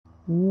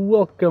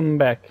Welcome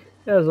back.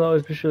 As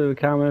always, be sure to leave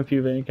a comment if you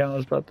have any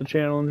comments about the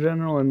channel in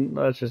general, and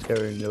let's just get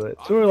right into it.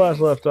 So where we last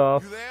left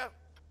off. You there?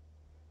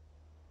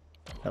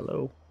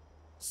 Hello.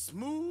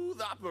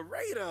 Smooth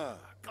operator.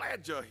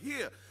 Glad you're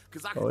here,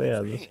 because I can Oh use yeah,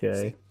 a this hand.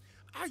 guy. See,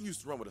 I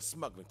used to run with a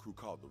smuggling crew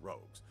called the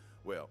Rogues.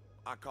 Well,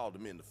 I called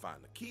them in to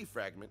find the key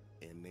fragment,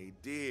 and they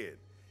did.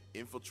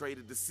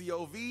 Infiltrated the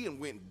COV and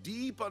went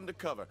deep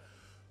undercover.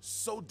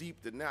 So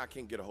deep that now I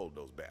can't get a hold of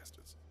those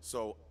bastards.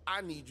 So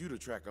I need you to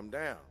track them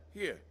down.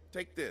 Here,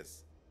 take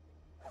this.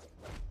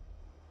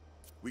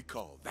 We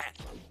call that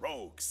a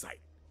rogue site.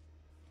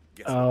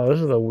 Guess Oh, what? this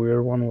is a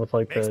weird one with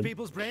like Makes the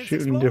people's brains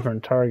shooting explode?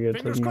 different targets,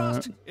 Fingers isn't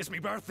crossed. it? It's me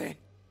birthday.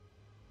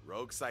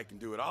 Rogue site can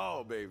do it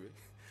all, baby.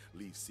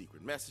 Leave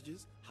secret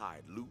messages,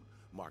 hide loot,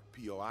 mark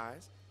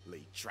POIs,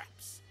 lay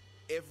traps.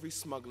 Every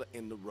smuggler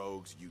in the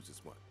Rogues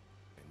uses one.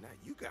 And now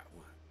you got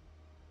one.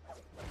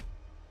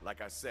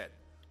 Like I said,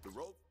 the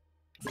Rogues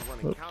are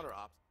running counter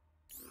ops.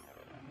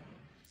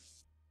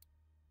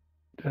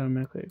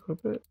 Automatically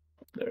equip it.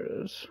 There it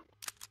is.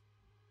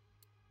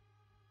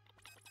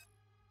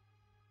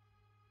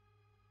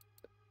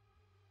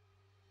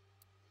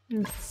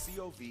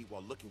 COV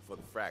while looking for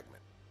the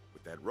fragment.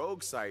 With that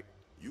rogue site,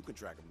 you can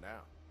track them down.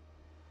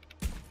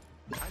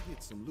 I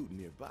hit some loot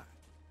nearby.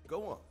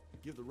 Go on,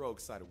 give the rogue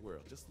site a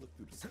whirl. Just look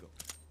through the scope.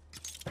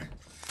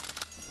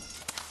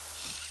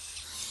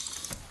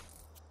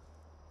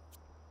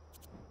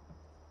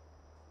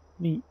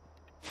 Neat.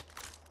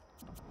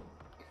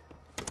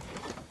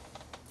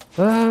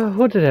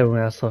 What did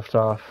everyone else left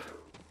off?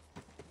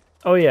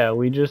 Oh yeah,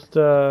 we just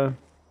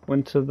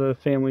went to the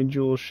family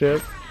jewel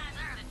ship.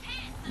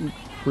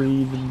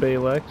 Freed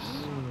Balex.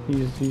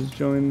 He's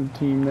joined the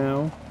team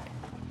now.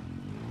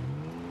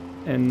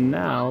 And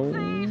now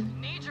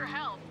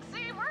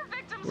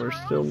we're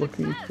still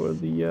looking for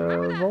the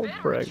vault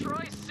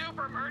fragment.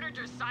 Super murdered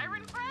your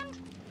siren friend?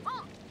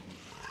 Well,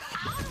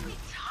 how do we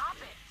top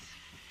it?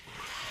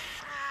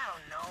 I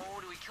don't know.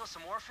 Do we kill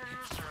some orphans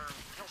or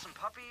kill some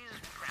puppies?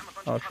 Cram a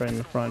bunch I'll of try in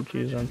the front.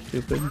 Geez, I'm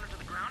stupid. burn it to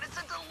the ground? It's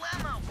a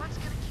dilemma. What's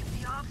gonna keep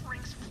the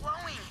offerings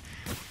flowing?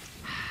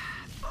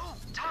 Oh,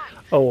 time.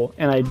 Oh,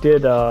 and I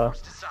did Decide.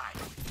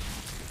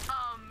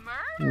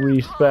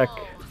 respec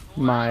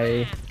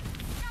my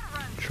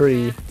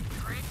tree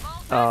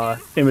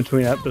in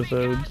between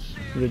episodes,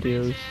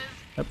 videos,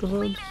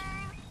 episodes?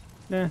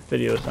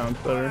 Video sounds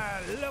better.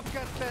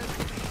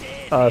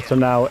 So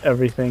now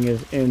everything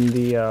is in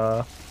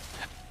the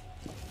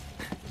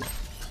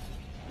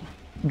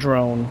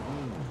drone.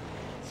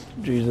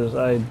 Jesus,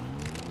 I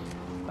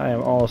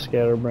am all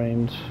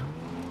scatterbrained.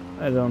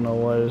 I don't know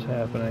what is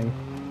happening.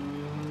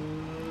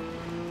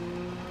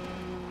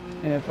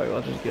 And if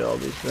I'll just get all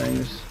these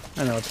things.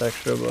 I know it's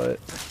extra, but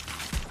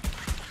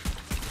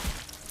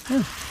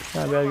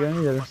not a bad gun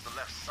either. Must have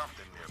left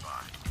something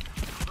nearby.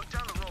 Look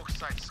down the rogue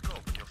site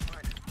scope and you'll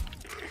find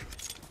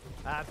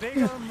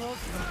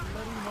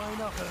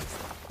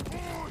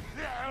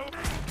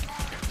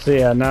it. So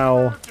yeah,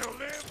 now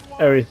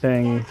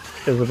everything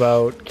is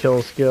about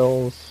kill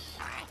skills,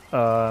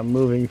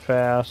 moving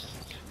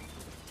fast,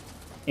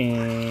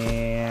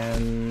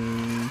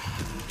 and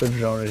the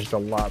drone is just a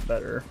lot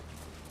better.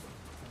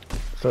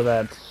 So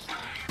that's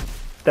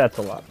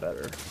a lot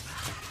better.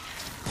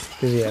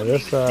 Cause yeah,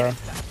 this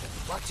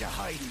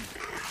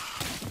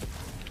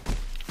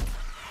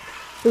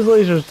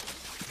laser's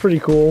pretty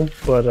cool,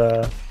 but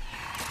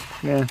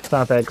yeah, it's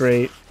not that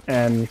great,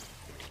 and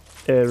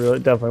it really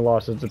definitely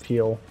lost its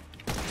appeal.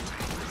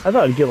 I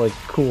thought it'd get like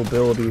cool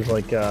abilities,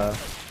 like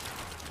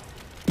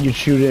you'd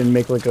shoot it and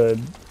make like a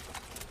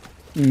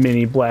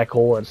mini black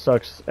hole that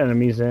sucks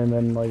enemies in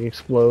and like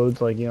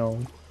explodes, like, you know,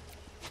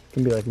 it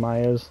can be like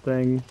Maya's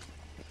thing.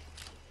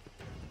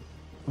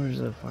 Where's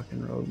the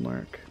fucking road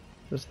mark?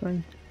 This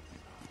thing?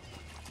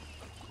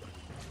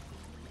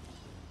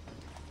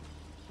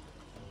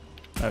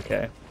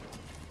 Okay.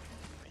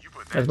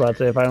 I was about to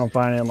say, if I don't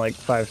find it in like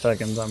 5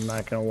 seconds, I'm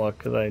not gonna look,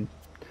 because I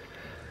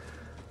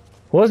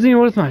wasn't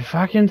even worth my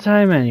fucking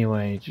time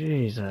anyway.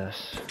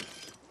 Jesus.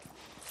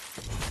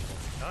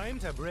 Time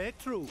to break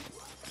through.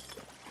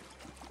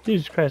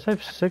 Jesus Christ, I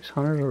have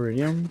 600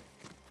 iridium.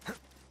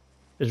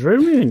 Is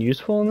iridium even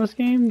useful in this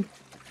game?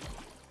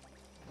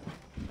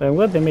 I'm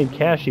glad they made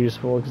cash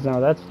useful, because now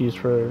that's used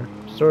for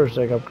storage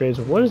deck upgrades.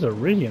 What is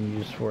iridium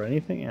used for?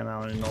 Anything? And I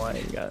don't even know why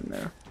I got in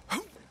there.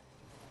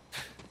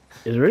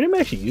 Is iridium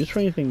actually used for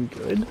anything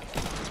good?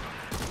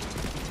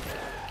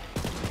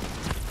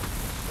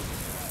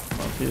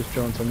 Oh, see this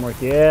drone some work.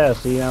 Yeah,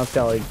 see, now it's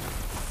got like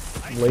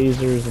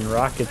lasers and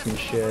rockets and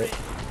shit.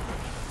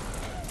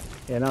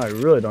 Yeah, now I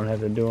really don't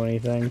have to do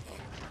anything.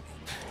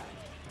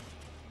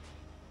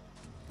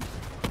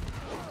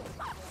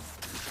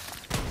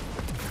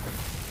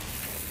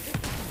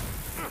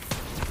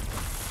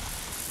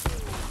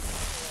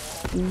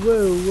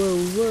 Whoa, whoa,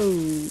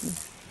 whoa.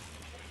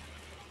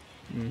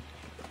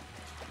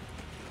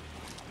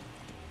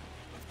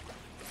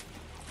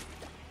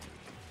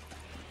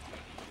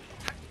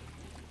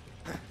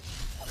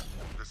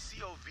 The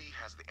COV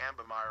has the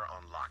Amber Mire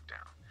on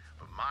lockdown,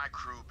 but my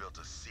crew built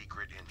a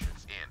secret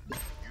entrance in.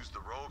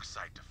 rogue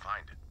site to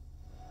find it.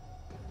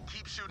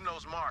 Keep shooting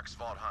those marks,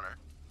 Vault Hunter.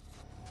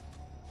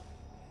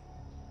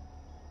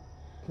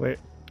 Wait.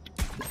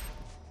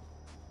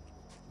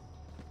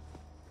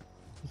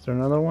 Is there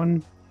another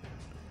one?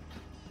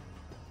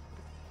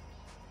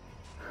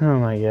 Oh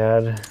my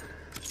god.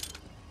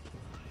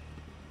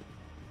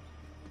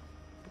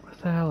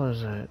 What the hell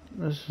is that?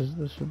 This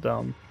is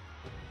dumb.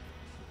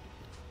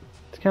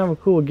 It's kind of a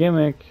cool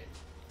gimmick,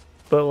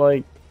 but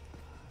like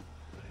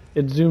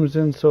it zooms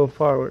in so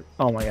far.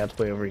 Oh my god, it's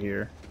way over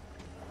here.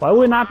 Why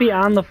would it not be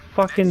on the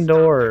fucking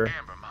door?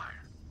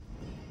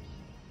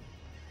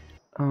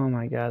 Oh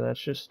my god, that's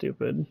just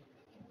stupid.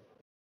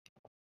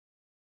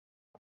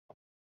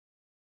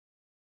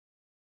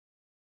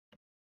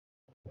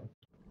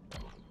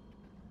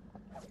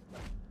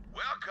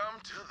 Welcome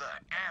to the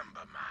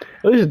Amber Mine.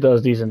 At least it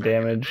does decent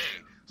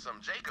damage.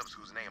 Some Jacobs,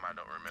 whose name I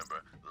don't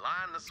remember,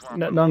 line the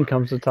swamp. None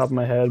comes to the top of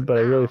my head, but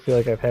I really feel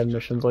like I've had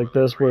missions like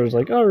this where it's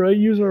like, alright,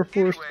 use our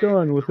first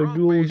gun with a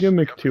little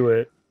gimmick to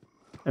it.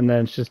 And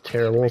then it's just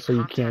terrible, so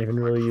you can't even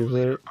really use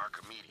it.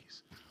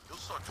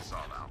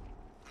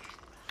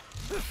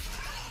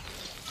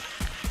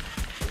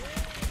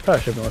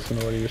 Probably shouldn't listen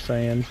to what he was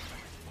saying.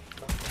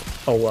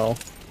 Oh well.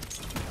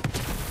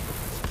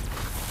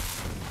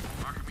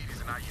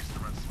 Archimedes and I used to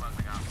run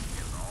smuggling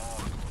operations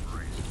all the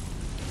corporation.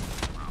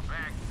 A while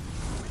back,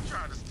 we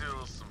tried to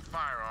steal some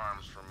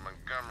firearms from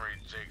Montgomery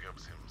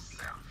Jacobs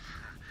himself.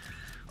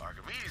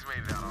 Archimedes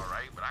made it out all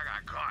right, but I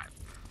got caught.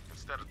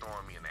 Instead of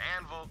throwing me in the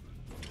anvil,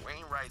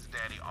 Wainwright's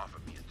daddy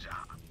offered me a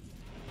job.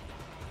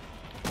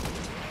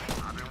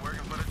 I've been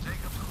working for the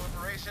Jacobs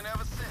Corporation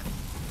ever since.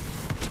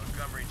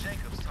 Montgomery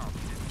Jacobs taught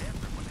me that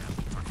everyone has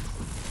a price.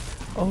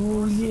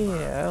 Oh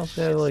yeah, I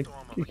also have, like,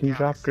 you can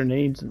drop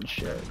grenades and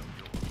shit.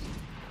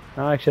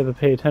 Now I actually have to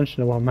pay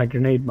attention to what my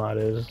grenade mod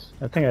is.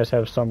 I think I just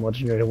have some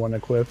legendary one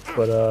equipped,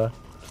 but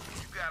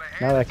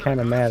now that kind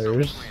of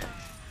matters.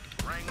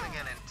 Wrangling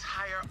an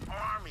entire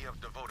army of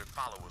devoted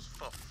followers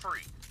for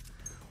free.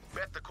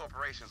 Bet the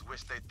corporations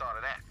wish they thought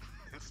of that.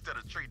 Instead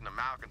of treating the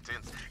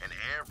malcontents and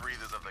air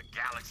breathers of the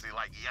galaxy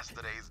like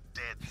yesterday's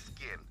dead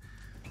skin.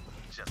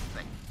 Just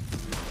think.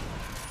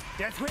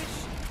 Death Wish?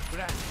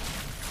 Right.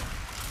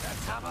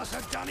 Let's have us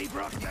a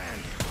Donnybrook then.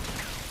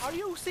 Are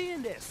you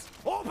seeing this?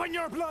 Open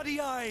your bloody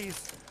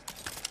eyes!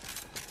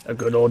 A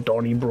good old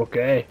Donnybrook,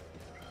 eh?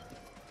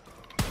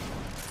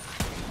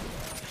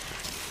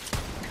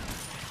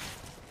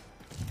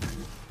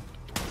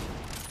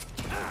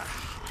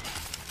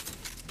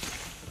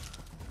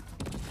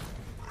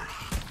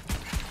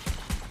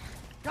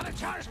 Gotta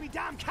charge me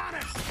damn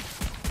cannon!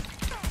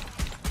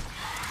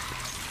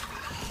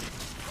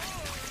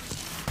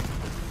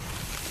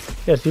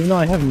 Yes, even though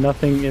I have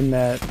nothing in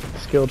that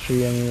skill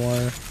tree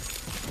anymore,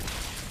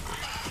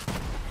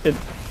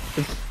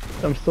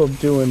 I'm still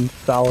doing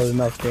solid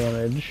enough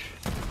damage.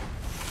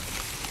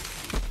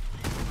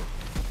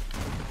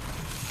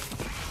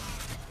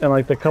 And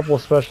like the couple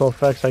of special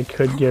effects I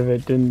could give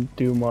it didn't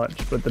do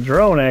much, but the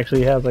drone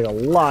actually has like a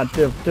lot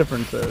of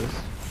differences.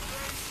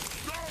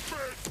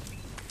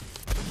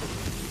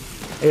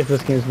 I guess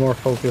this game's more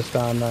focused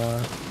on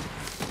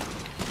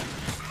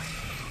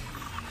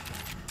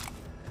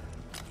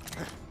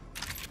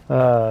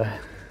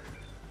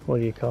what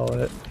do you call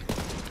it?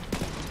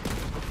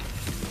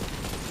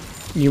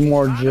 You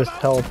more just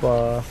help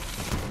the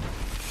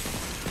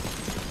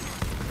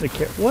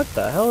what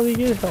the hell did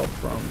you get help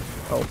from?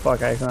 Oh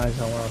fuck, I recognized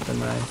someone else,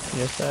 didn't I?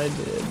 Yes I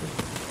did.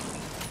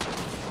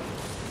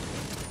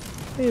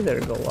 Hey there,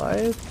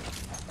 Goliath.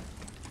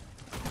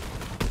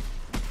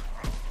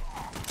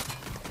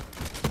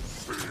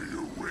 See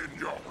you in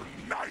your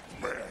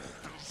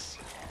nightmares.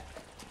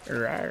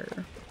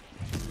 Rawr.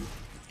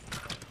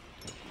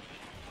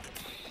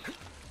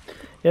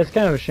 Yeah, it's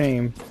kind of a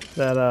shame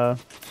that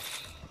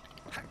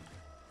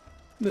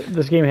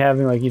this game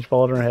having like each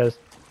Vault Hunter has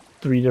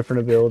 3 different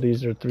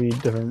abilities or 3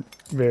 different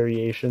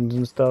variations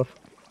and stuff.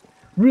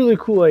 Really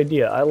cool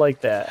idea. I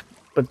like that.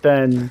 But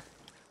then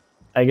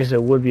I guess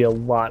it would be a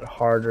lot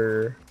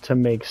harder to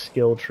make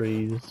skill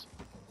trees.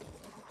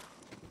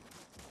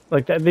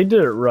 Like that, they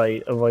did it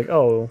right. Of like,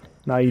 oh,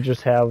 now you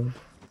just have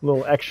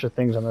little extra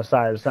things on the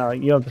side. It's not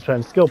like you don't have to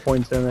spend skill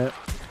points in it.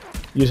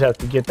 You just have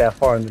to get that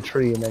far in the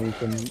tree, and then you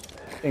can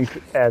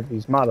add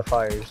these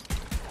modifiers.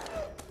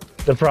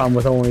 The problem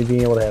with only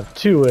being able to have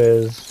 2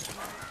 is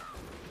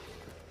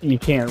you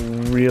can't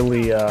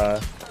really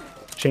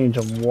change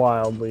them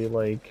wildly.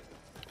 Like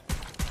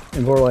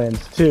in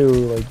Borderlands 2,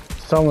 like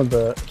some of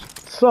the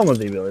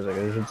abilities, like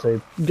I should say,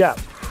 got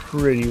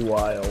pretty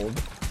wild.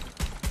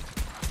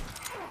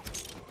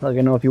 Like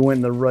I know if you went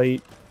in the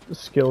right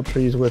skill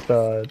trees with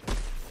the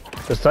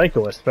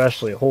Psycho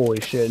especially, holy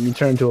shit, and you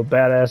turn into a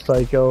badass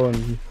Psycho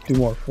and do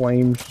more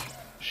flame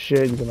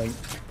shit, you can like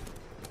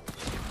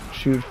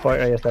shoot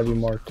fire. I guess that'd be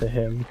more to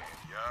him.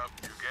 Yup,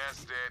 you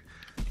guessed it.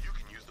 You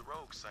can use the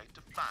rogue site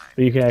to find.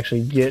 But you can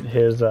actually get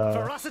his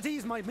Ferocity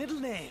is my middle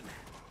name.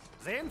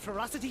 Then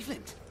Ferocity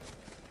Flint.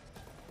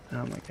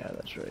 oh my god,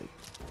 that's right.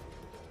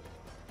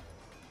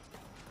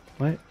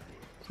 What?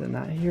 Is it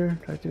not here?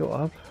 Do I have to go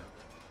up?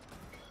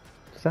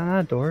 Is that not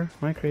a door?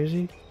 Am I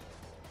crazy?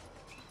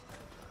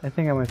 I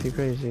think I might be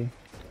crazy.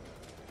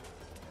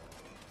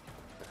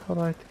 How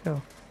do I have to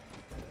go?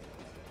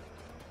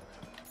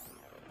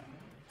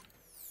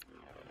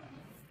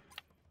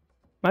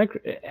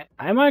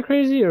 Am I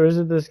crazy, or is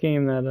it this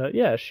game that,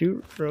 yeah,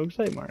 shoot rogue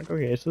site mark.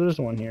 Okay, so there's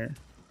one here.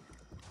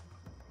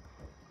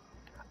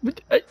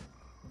 But,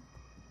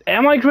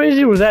 am I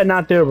crazy, or was that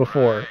not there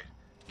before? Right.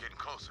 Getting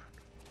closer.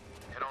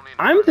 Head on in.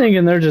 I'm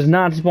thinking they're just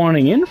not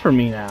spawning in for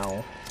me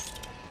now.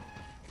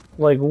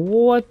 Like,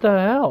 what the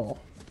hell?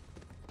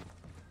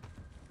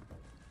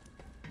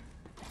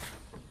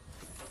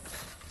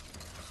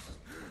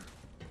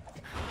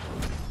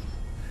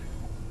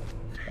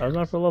 That was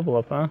not for level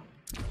up, huh?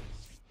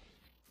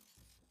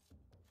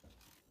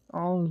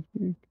 All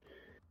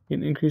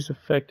get increased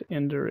effect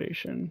and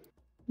duration.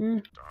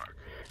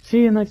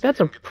 See, and like that's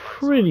a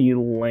pretty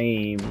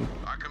lame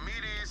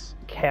Archimedes,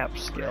 cap where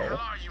the skill. hell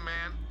are you,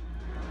 man?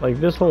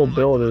 Like this whole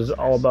build is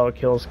all about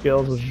kill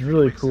skills, which is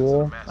really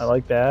cool. I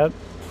like that.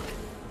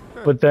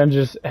 But then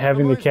just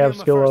having the cap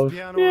skill of,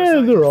 yeah,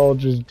 they're all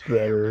just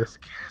better. That's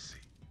Cassie.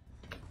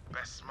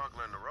 Best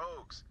smuggler in the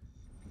rogues.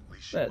 At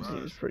least she That was.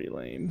 seems pretty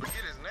lame. Forget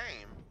his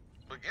name,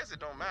 but guess it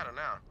don't matter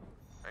now.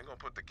 Ain't gonna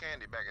put the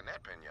candy back in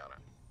that pinata.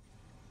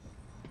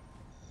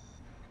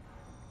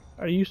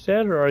 Are you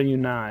sad or are you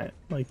not?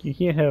 Like, you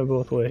can't have it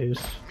both ways.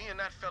 Me and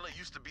that fella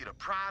used to be the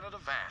pride of the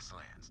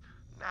Vastlands.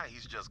 Now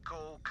he's just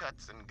cold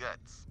cuts and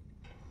guts.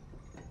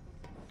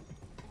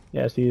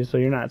 Yeah, see, so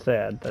you're not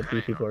sad that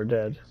these people are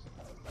dead.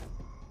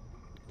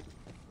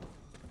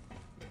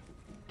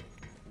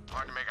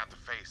 Hard to make out the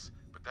face,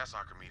 but that's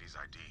Archimedes'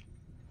 ID.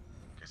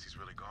 Guess he's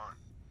really gone.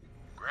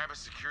 Grab a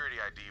security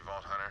ID,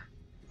 Vault Hunter.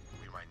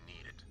 We might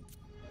need it.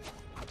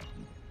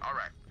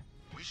 Alright,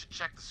 we should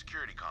check the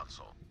security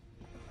console.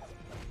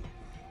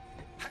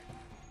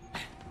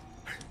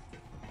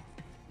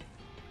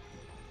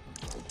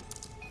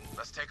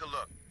 Let's take a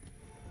look.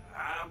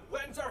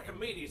 When's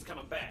Archimedes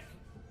coming back?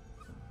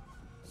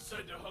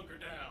 Said to hunker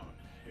down.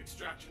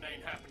 Extraction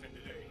ain't happening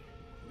today.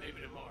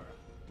 Maybe tomorrow.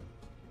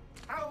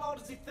 How long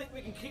does he think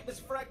we can keep this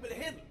fragment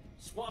hidden?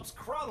 Swamp's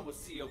crawling with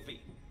COV.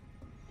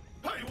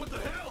 Hey, what the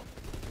hell?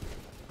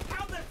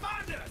 How'd they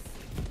find us?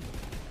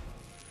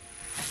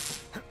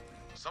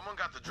 Someone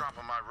got the drop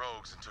on my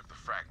rogues and took the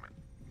fragment.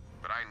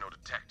 But I ain't no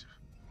detective.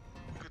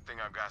 Good thing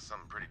I've got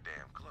something pretty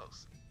damn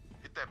close.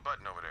 Hit that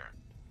button over there.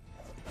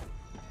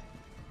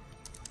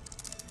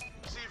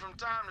 See, from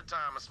time to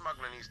time, a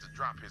smuggler needs to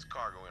drop his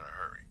cargo in a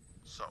hurry.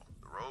 So,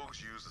 the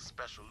rogues use a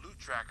special loot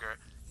tracker,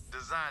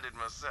 designed it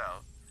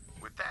myself.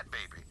 With that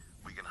baby,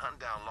 we can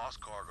hunt down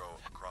lost cargo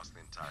across the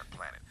entire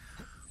planet.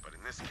 But in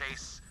this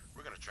case,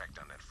 we're gonna track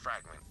down that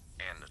fragment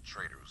and the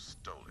traitor who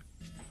stole it.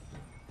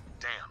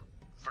 Damn,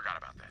 forgot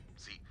about that.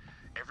 See,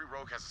 every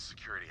rogue has a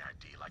security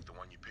ID, like the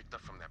one you picked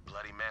up from that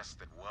bloody mess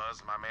that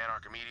was my man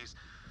Archimedes.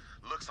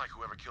 Looks like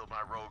whoever killed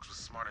my rogues was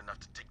smart enough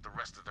to take the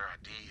rest of their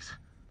IDs.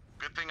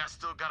 Good thing I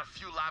still got a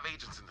few live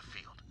agents in the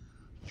field.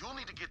 You'll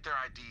need to get their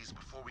IDs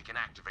before we can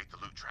activate the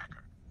loot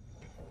tracker.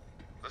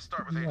 Let's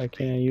start with Why Agent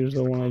can't I D. use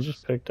He's the one I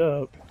just picked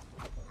up?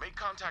 Make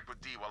contact with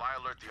D while I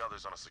alert the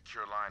others on a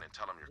secure line and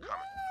tell them you're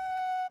coming.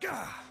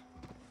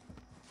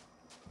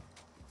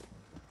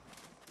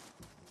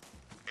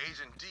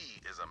 Agent D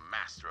is a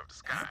master of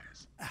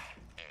disguise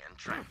and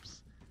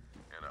traps,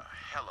 and a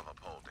hell of a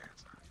pole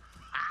dancer.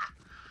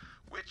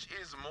 Which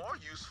is more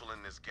useful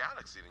in this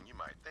galaxy than you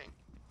might think.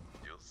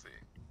 You'll see.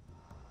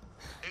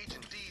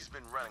 Agent D's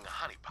been running a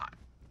honeypot.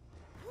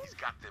 He's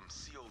got them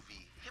COV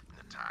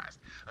hypnotized.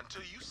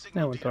 Until you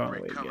signal D to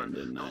break cover,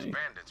 those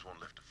bandits won't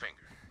lift a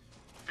finger.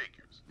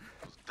 Figures.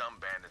 Those dumb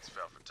bandits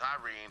fell for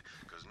Tyrene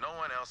because no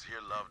one else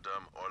here loved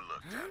them or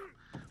looked at them.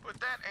 But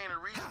that ain't a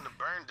reason to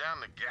burn down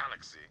the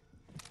galaxy.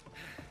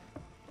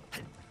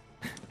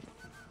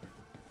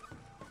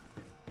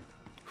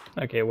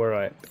 Okay, where do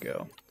I have to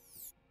go?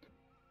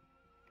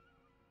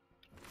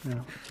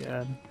 Oh,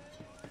 God.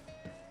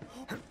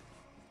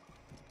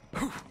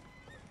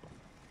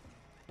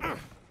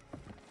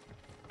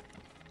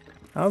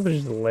 How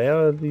does the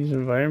layout of these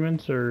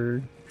environments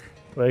or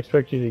I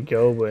expect you to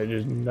go, but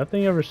just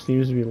nothing ever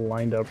seems to be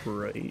lined up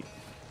right.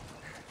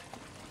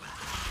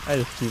 I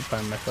just keep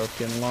finding myself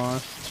getting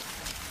lost.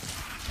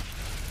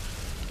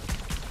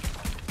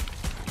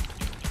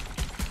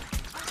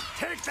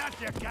 Take that,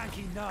 you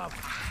ganky knob!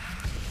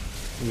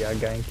 Yeah,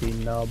 ganky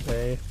knob,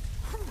 hey.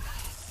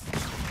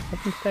 I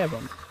can stab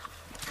him.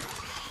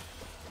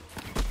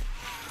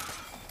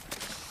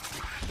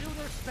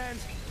 Shooter spent.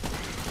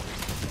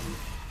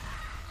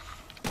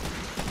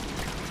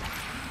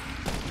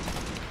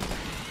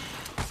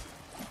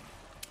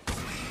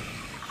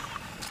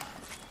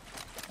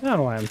 I don't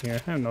know why I'm here.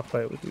 I have no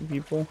fight with you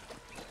people.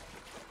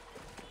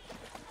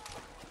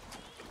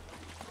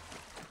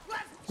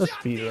 Let's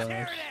speed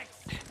runners.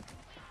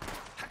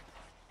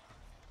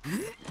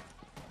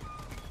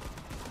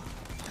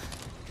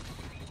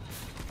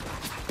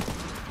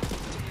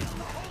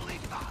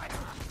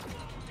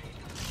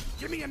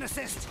 Give me an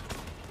assist.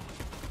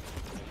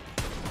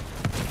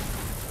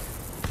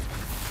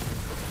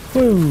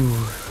 Woo!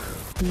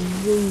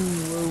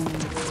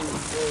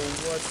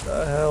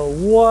 the hell?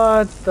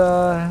 What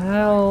the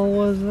hell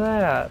was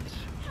that?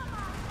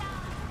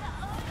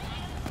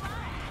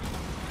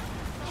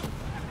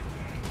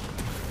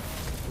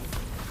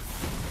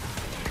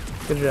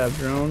 Good job,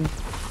 drone.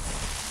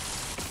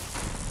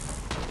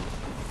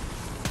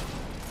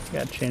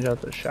 Gotta change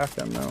out the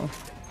shotgun though.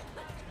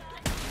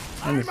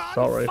 And the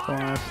assault rifle,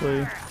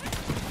 honestly.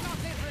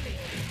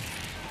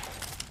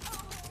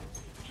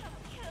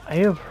 I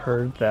have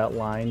heard that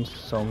line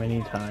so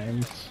many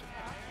times.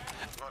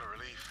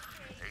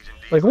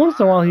 Like once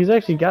in a while, he's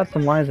actually got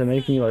some lines that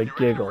make me like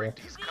giggle.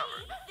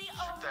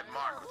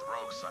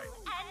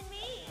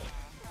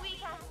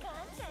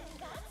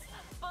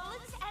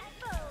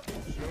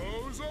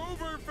 Show's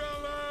over,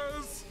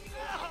 fellas!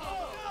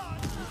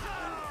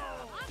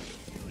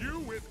 You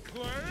with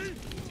Clay?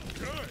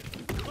 Good.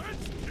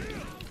 Let's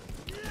kill!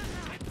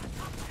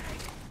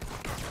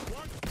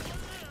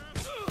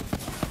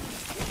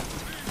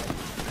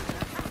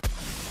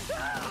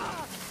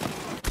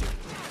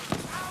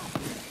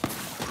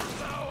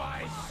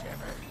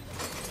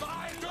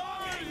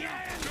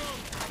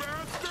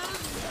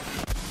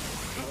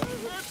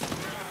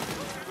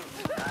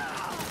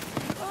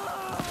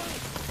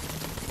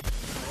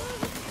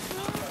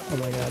 Oh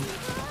my god.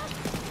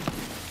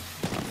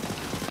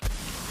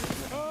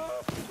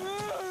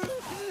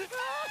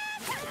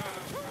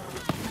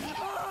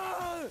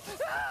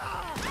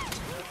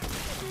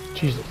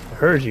 Jesus, I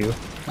heard you. I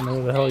don't know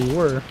where the hell you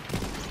were.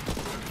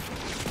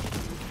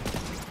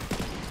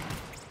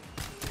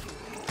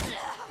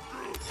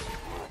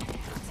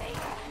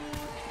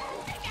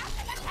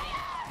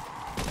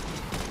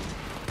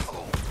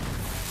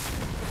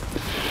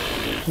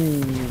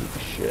 Holy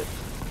shit.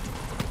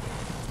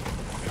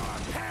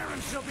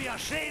 She'll be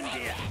ashamed of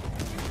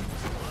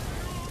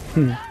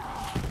you.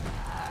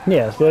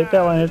 Yeah, see like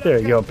that line right there.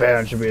 Your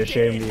parents should be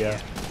ashamed of you.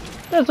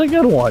 That's a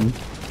good one.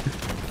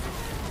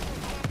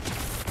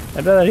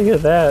 I bet I can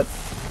get that.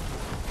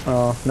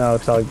 Oh, no,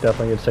 because I'll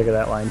definitely get sick of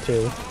that line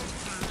too.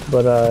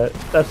 But,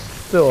 that's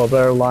still a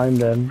better line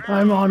than,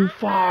 I'm on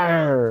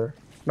fire!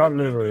 Not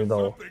literally,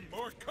 though.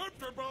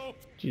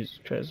 Jesus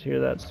Christ, hear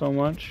that so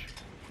much.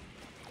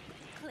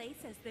 Clay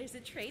says there's a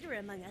traitor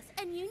among us,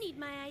 and you need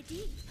my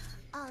ID.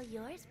 All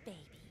yours, baby.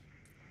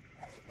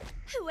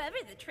 Whoever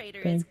the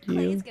traitor is,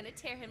 Clay is gonna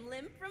tear him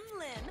limb from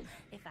limb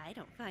if I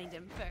don't find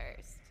him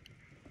first.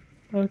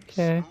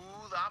 Okay.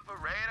 Smooth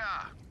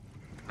operator.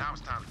 Now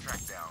it's time to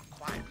track down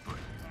Quietfoot.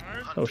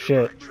 Oh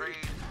shit.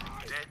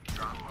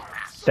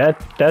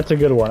 That's a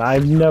good one.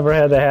 I've never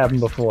had that happen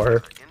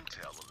before.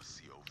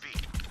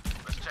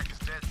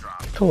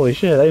 Holy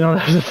shit, I didn't know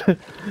that was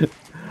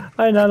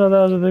I did not know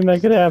that was a thing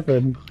that could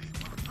happen.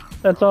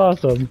 That's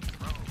awesome.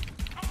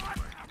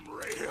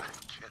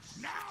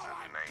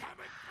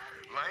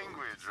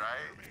 Language,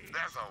 right?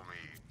 That's on me.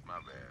 My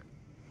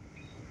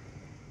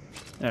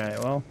bad. Alright,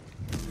 well.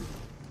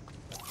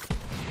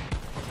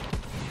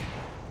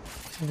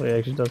 Hopefully it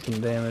actually does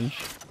some damage.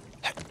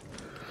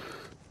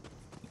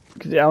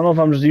 Cause yeah, I don't know if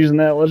I'm just using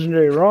that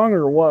legendary wrong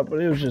or what, but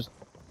it was just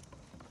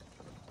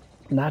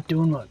not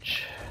doing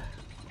much.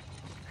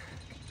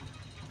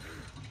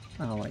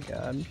 Oh my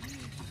god.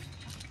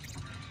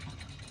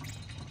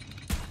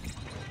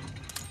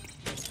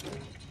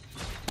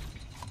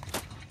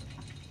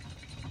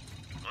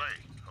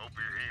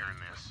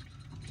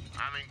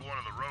 I think one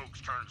of the rogues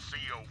turned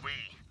COV.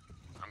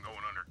 I'm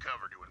going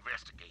undercover to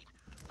investigate.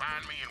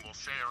 Find me and we'll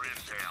share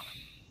intel.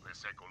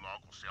 This echo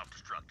log will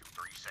self-destruct in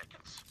 3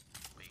 seconds.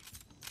 Beep,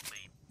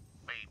 beep,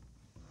 beep.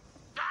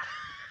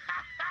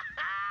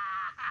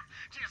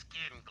 Just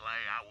kidding,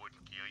 Clay. I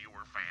wouldn't kill you.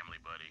 We're family,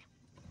 buddy.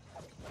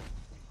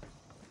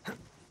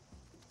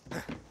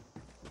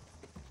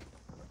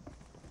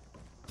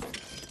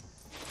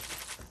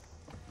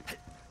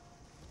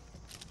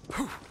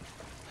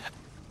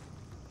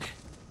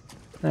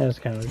 That's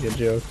kind of a good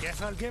joke.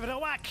 Guess I'll give it a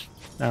whack.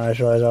 Now I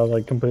realized I was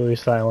like completely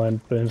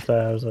silent, but instead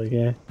I was like,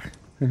 yeah.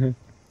 It's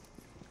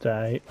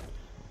alright.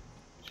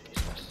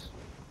 Jesus.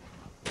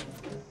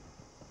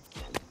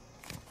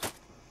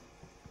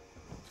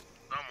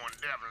 Someone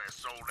definitely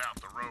sold out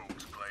the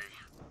rogues, Clay.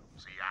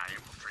 See, I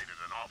infiltrated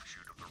an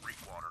offshoot of the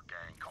Reekwater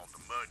gang called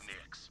the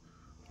Mudnicks.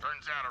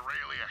 Turns out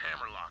Aurelia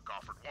Hammerlock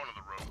offered one of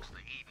the rogues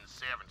the Eden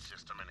 7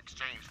 system in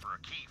exchange for a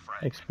key I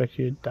fragment. expect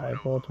you to die,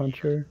 Vault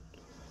Hunter.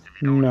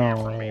 If you don't hear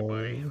No. from me,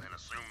 buddy, then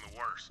assume the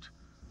worst.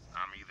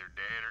 I'm either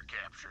dead or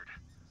captured.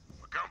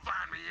 But come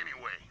find me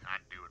anyway.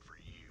 I'd do it for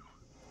you.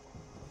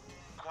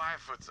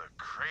 Quietfoot's a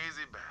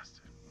crazy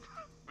bastard.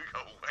 We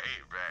go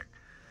way back.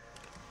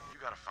 You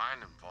gotta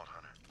find him, Vault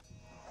Hunter.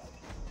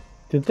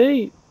 Did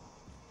they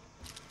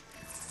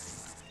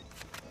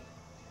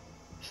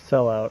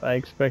sell out? I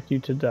expect you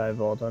to die,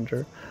 Vault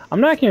Hunter.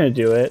 I'm not gonna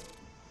do it.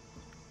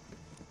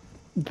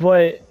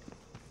 But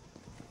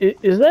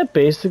is that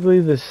basically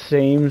the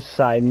same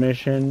side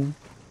mission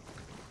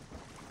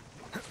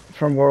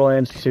from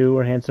Borderlands 2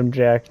 where Handsome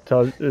Jack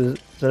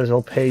says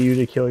he'll pay you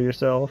to kill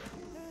yourself?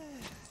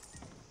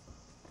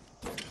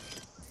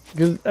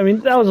 Because, I mean,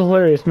 that was a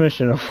hilarious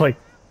mission of, like,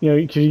 you know,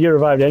 because you get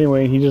revived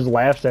anyway, and he just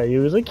laughs at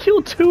you. He's like,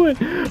 "You'll do it!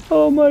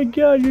 Oh my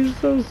god, you're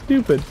so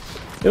stupid."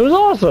 It was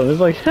awesome. It's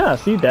like, yeah,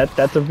 see,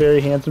 that's a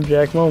very handsome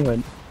Jack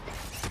moment.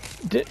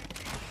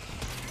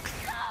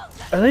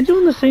 Are they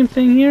doing the same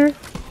thing here?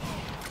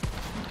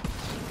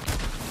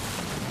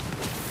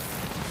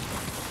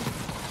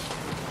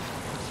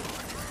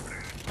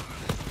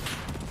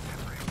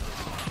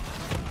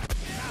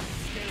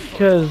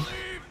 Because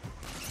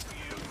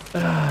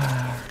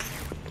I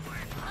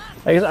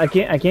guess I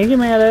can't get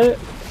mad at it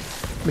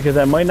because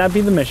that might not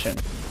be the mission.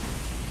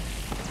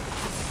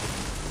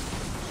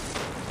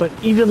 But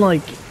even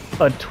like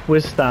a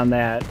twist on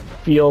that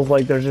feels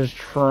like they're just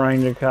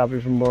trying to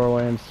copy from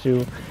Borderlands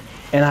 2,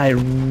 and I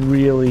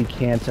really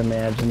can't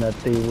imagine that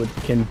they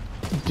can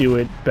do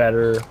it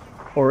better,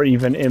 or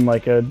even in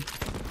like a.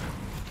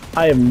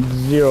 I have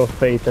zero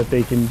faith that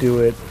they can do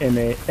it in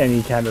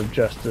any kind of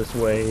justice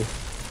way,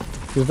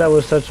 because that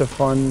was such a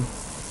fun.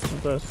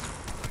 What's this?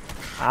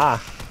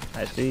 Ah,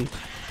 I see.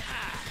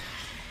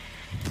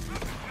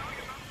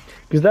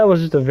 Because that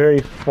was just a very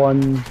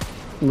fun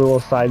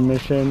little side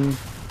mission.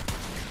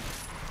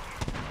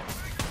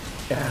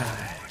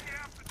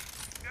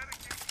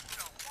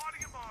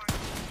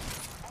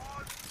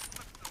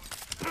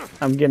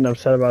 I'm getting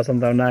upset about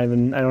something I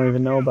don't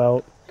even know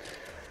about.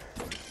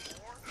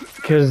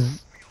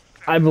 Because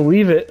I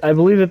believe it. I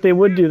believe that they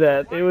would do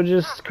that. They would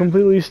just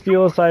completely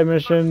steal a side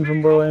mission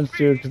from Borderlands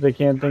 2 because they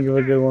can't think of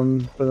a good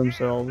one for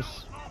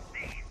themselves.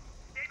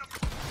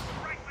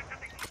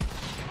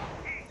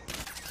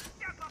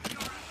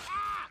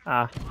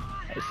 Ah,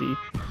 I see.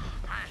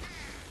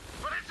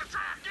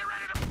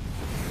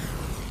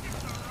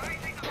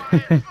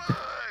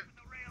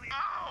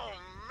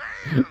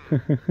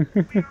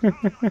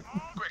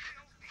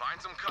 Find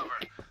some cover.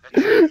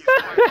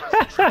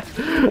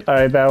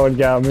 Alright, that one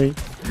got me.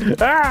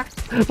 Ah!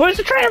 Where's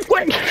the tram?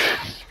 Quick!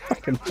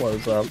 Fucking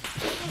blows up.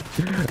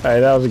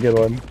 Alright, that was a good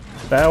one.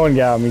 That one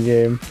got me,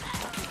 game.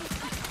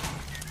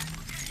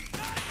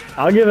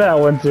 I'll give that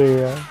one to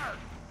you.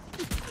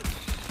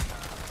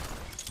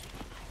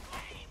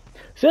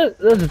 See,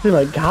 that's the thing,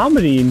 like,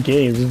 comedy in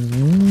games is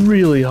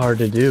really hard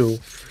to do.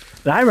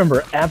 And I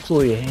remember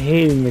absolutely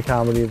hating the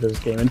comedy of this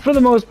game. And for the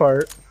most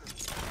part,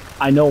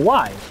 I know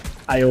why.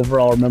 I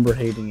overall remember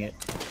hating it.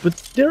 But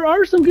there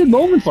are some good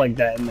moments like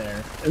that in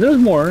there. And there's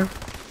more.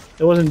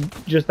 It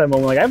wasn't just that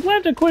moment. Like, I've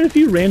laughed at quite a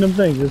few random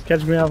things. Just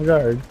catch me off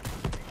guard.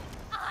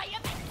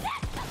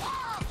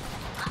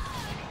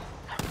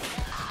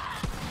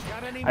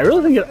 I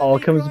really think it all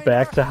comes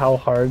back to how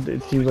hard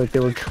it seems like they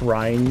were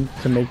trying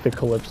to make the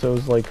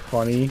Calypsos, like,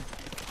 funny.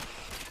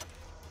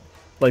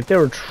 Like, they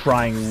were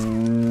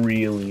trying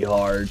really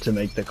hard to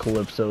make the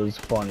Calypsos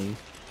funny.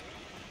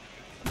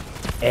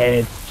 And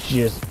it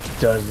just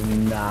does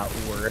not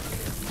work.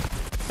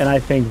 And I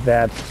think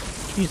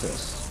that's...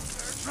 Jesus.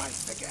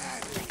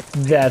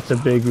 That's a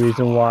big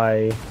reason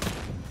why...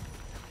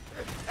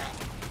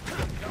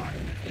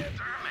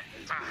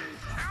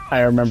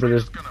 I remember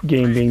this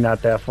game being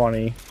not that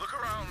funny.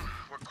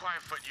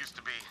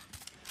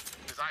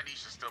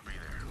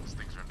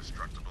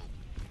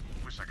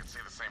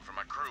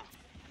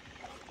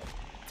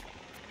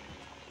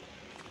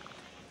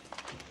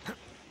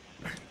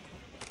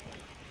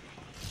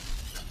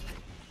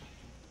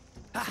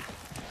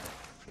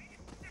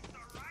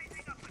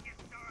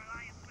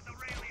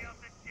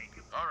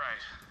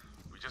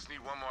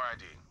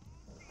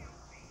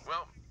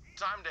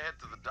 Time to head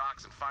to the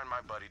docks and find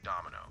my buddy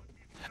Domino.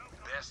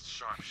 Best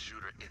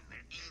sharpshooter in the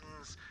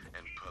Edens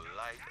and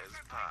polite as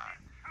pie.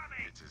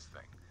 It's his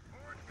thing.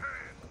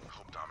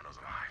 Hope Domino's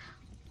alive.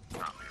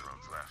 Not many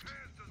roads left.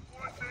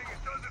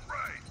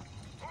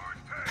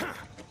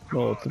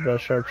 Well, it's the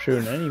best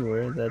sharpshooter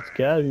anywhere. That's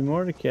gotta be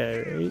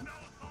Mordecai, right?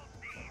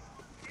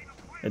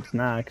 It's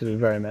not, because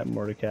we've already met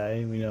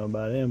Mordecai. We know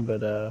about him,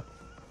 but,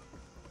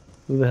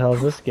 who the hell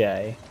is this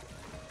guy?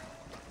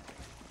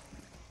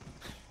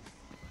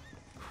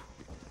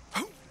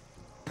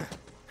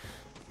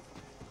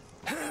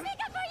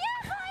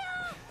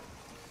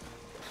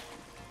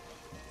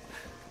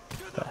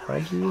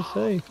 What did you just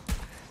say?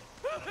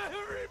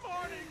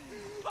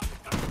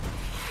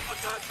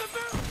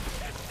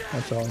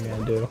 That's all I'm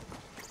gonna do.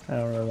 I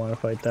don't really want to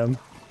fight them.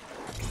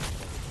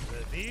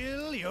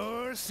 Reveal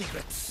your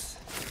secrets.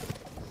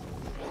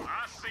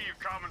 I see you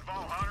coming,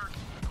 Vault Hunter.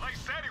 They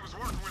said he was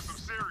working with some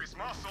serious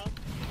muscle.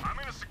 I'm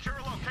in a secure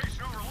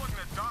location overlooking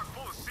a dock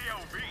full of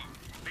COV.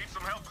 Need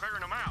some help clearing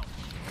them out.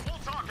 We'll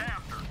talk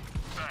after.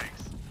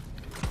 Thanks.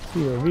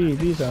 COV,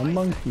 these are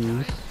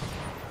monkeys.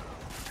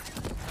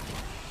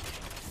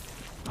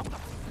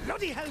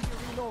 Bloody hell, you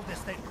reload this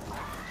thing.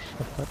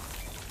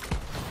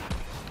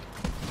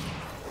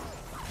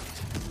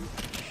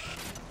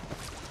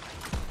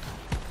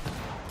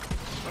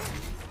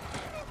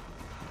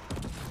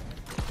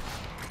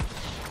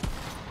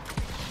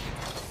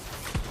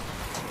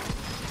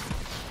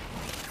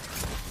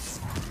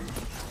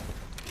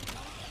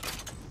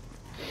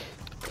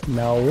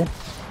 No.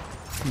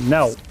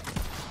 No.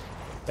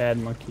 Bad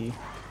monkey.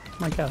 Oh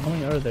my god, how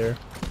many are there?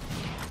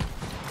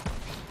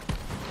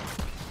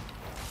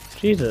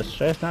 Jesus,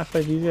 should I not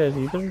fight you guys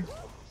either?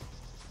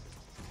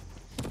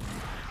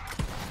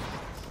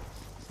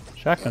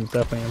 Shotgun's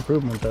definitely an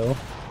improvement though.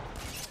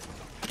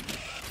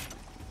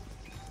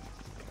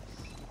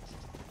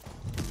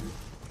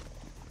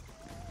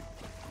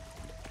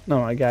 Oh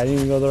my god, I didn't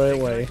even go the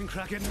right way.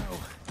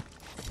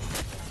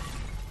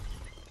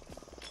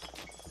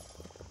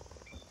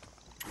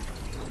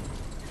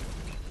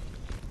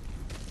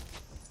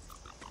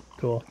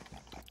 Cool.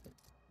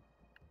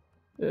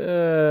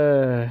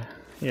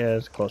 Yeah,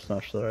 it's close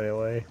enough to the right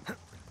way.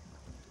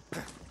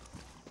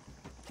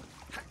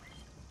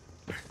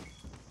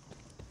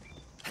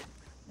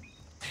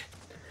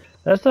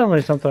 That's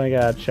definitely something I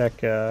gotta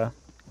check,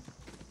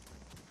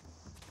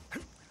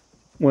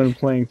 when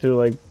playing through,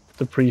 like,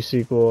 the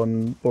pre-sequel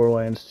and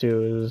Borderlands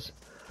 2 is...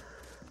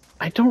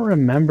 I don't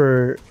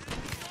remember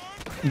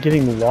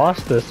getting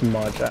lost this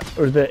much,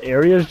 or the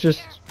area's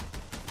just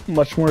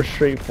much more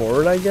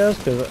straightforward, I guess,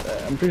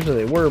 because I'm pretty sure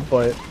they were,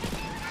 but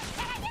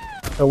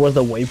or was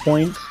the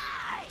waypoints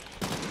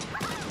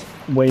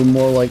way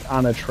more like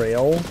on a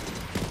trail?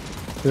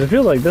 Because I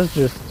feel like this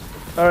is just,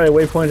 alright,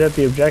 waypoint at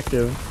the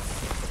objective,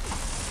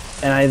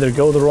 and I either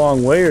go the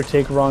wrong way or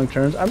take wrong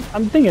turns. I'm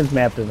thinking it's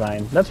map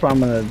design. That's what I'm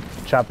gonna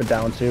chop it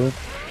down to.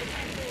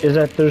 Is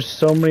that there's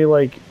so many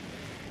like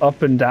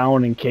up and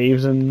down and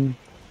caves and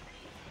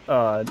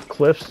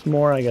cliffs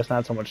more. I guess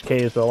not so much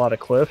caves, but a lot of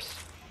cliffs.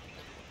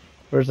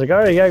 Where it's like,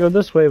 alright, you gotta go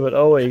this way, but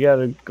oh wait, you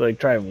gotta like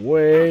drive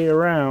way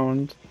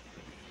around.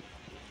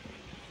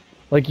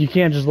 Like you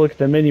can't just look at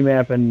the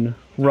mini-map and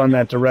run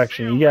that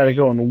direction. You gotta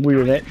go in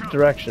weird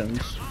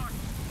directions.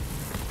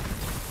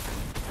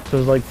 So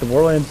is like the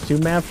Borderlands 2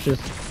 map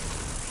just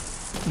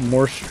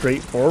more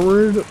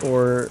straightforward,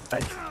 or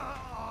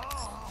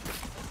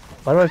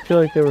why do I feel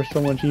like they were so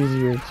much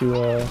easier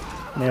to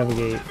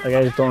navigate? Like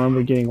I just don't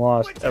remember getting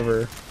lost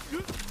ever.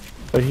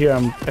 But here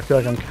I feel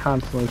like I'm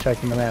constantly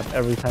checking the map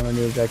every time a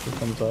new objective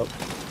comes up.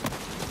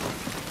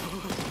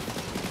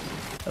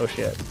 Oh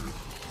shit.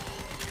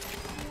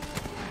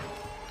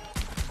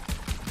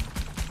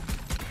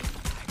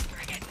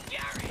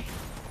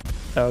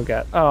 Oh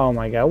god. Oh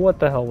my god, what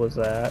the hell was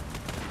that?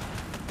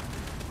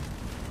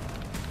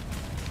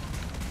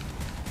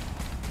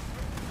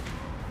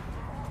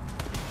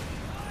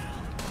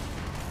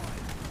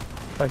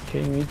 Are you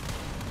kidding me?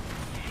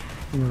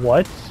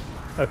 What?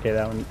 Okay,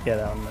 that one, yeah,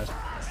 that one missed.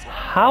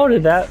 How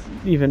did that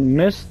even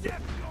miss?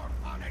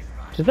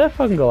 Did that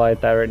fucking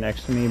Goliath die right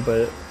next to me,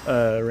 but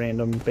a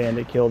random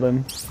bandit killed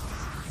him?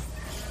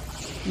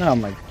 Oh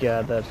my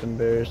god, that's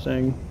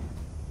embarrassing.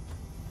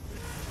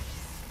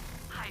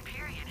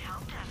 Hyperion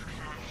help desk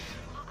says,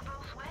 look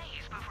both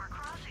ways before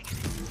crossing.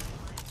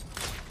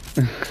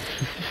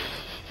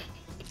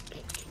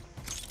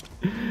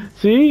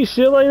 See?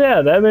 Shit like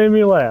that. That made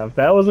me laugh.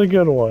 That was a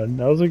good one.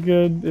 That was a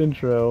good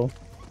intro.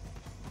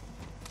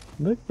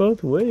 Look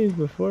both ways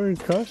before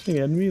crossing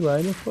enemy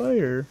line of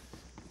fire.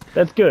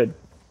 That's good.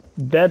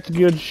 That's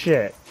good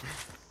shit.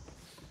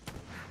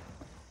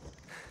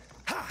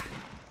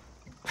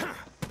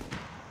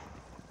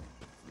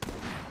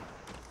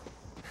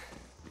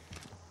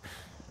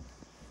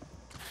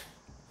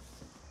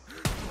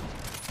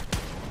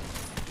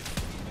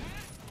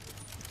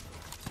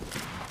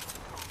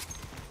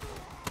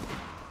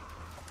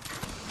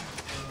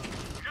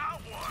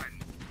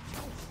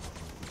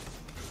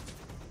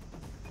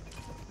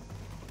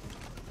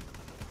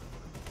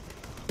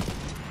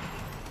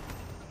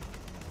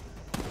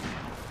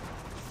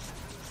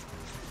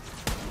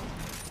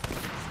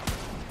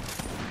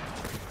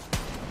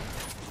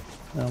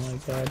 Oh my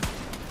god.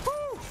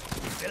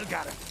 Still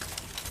got it.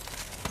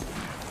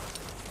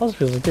 Also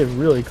feels like they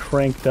really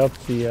cranked up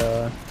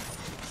the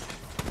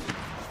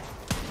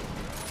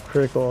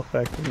critical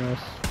effectiveness.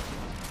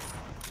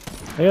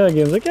 The other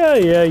game's like, yeah,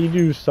 yeah, you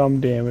do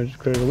some damage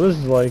critical. This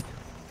is like,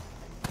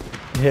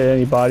 you hit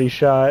any body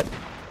shot,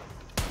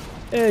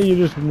 yeah, you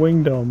just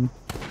winged them.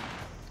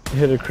 You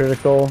hit a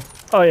critical,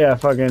 oh yeah,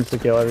 fucking insta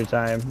kill every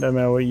time. No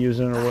matter what you're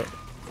using or what,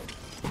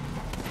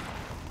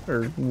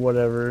 or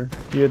whatever.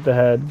 You hit the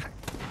head,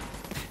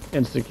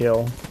 insta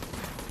kill.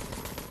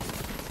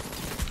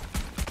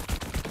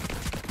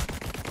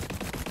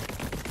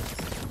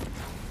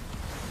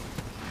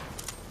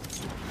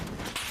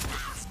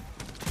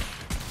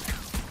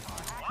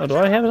 Oh, do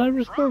I have an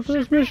hyper score for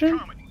this mission?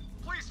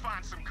 Please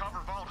find some cover,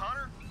 Vault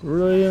Hunter.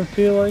 Really didn't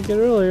feel like it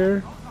earlier.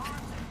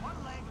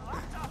 One leg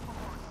locked up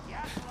aboard.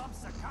 Gas lump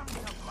succumbing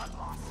to blood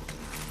loss.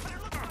 But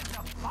it looks like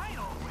the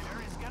final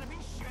winner is gonna be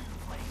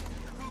Shinflake.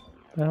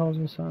 The hell is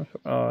this on for?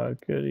 Oh,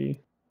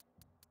 goody.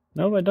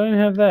 Nope, I don't even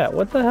have that.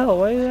 What the hell?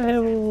 Why do I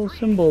have a little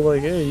symbol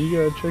like, hey, you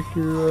gotta check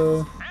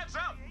your, Heads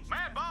up,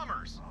 mad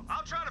bombers.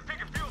 I'll try to pick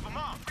a few of them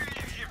off,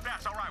 if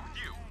that's all right with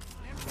you.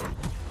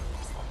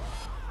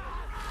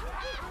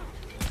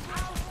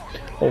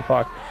 Oh,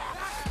 fuck.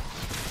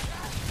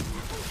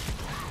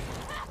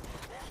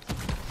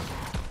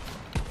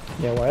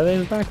 Yeah, why are they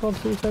not called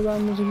suicide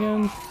bombers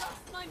again?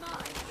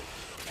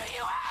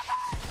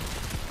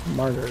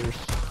 Martyrs.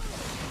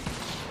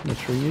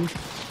 Mysteries.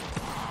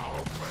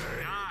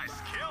 Nice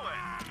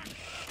killing.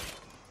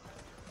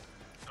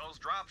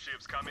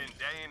 dropships come in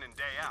and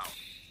day out.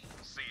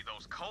 See,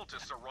 those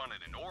cultists are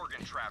running an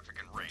organ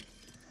trafficking ring.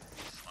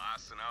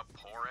 Slicing up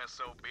poor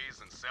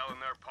SOBs and selling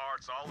their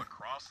parts all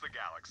across the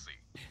galaxy.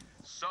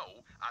 So,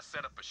 I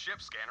set up a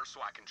ship scanner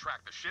so I can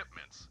track the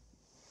shipments.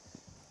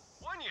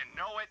 When you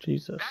know it,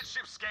 Jesus. that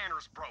ship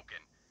scanner's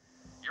broken.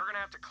 You're gonna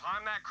have to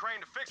climb that crane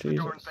to fix the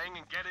darn thing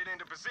and get it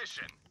into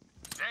position.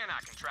 Then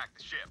I can track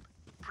the ship.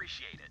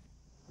 Appreciate it.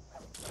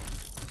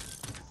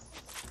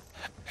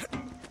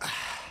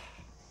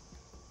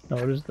 No,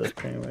 what is this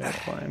crane way to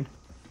climb?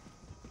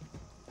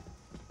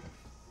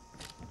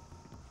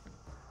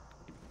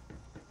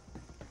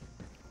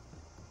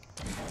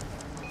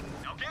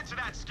 Now get to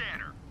that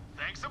scanner.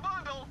 Thanks a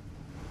bundle.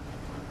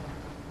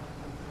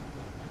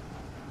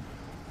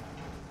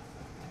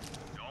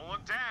 Don't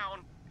look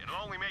down. It'll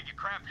only make you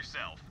crap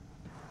yourself.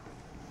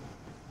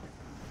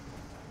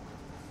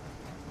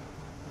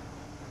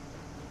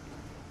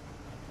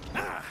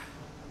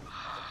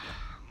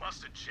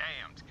 Must have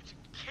jammed. Could you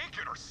kick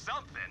it or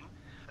something?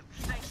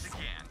 Thanks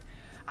again.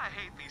 I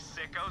hate these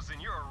sickos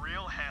and you're a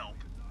real help.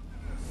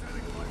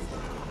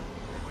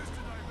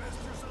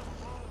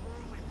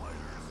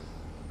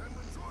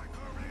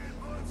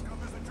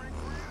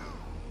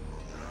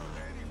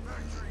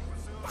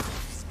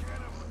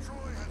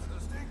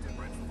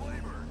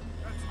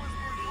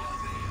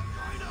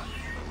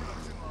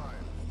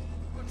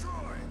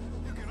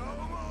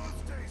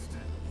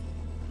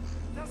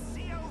 The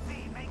COV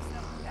makes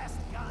the best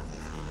guns.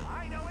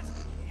 I know it,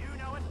 you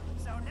know it,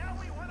 so now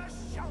we want to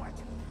show it.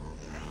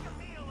 Make a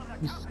meal of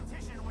the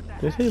competition with the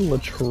Did they say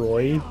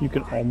Latroy? You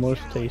can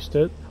almost taste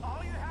it. All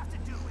you have to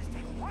do is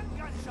take one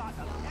gunshot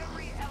of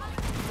every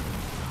element.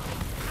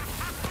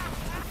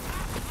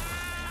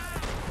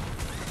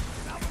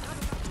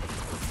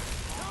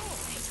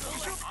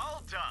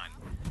 All done.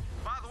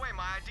 By the way,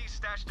 my ID's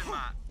stashed in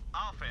my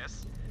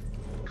office.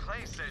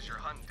 Clay says you're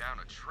hunting down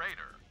a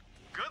traitor.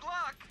 Good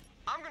luck.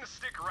 I'm gonna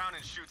stick around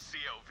and shoot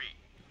COV.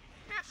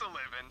 It's a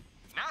living.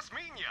 Nice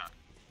meeting ya.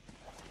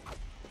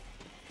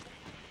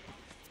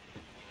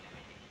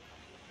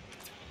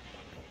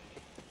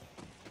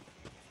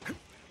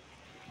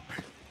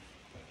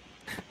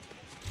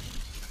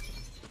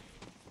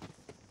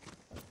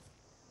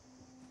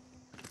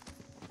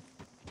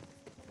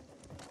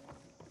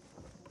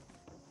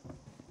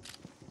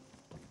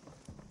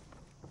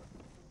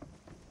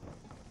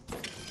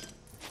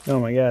 Oh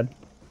my god.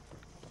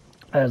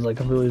 I was like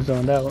completely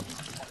zoned out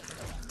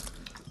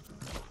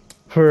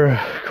for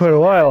quite a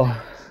while.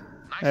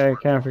 I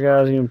kind of forgot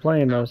I was even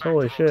playing those.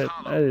 Holy shit.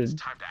 I did.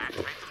 Time to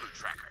activate the loot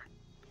tracker.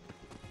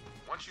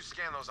 Once you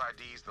scan those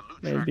IDs, the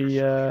loot Maybe, tracker should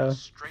lead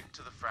us straight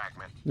to the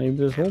fragment. Maybe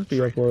this and won't the be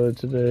traitor. uploaded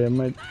today. I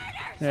might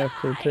have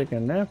to take a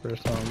nap or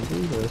something.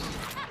 Jesus.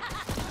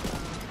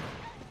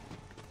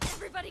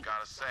 Everybody,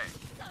 Gotta say,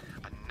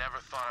 I never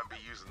thought I'd be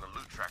using the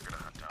loot tracker to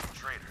hunt down a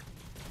traitor.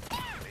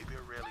 Maybe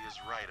Aurelia's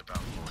right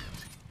about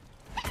loyalty.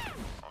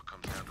 All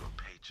comes down to a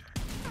paycheck.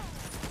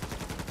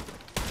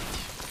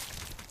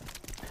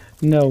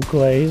 No,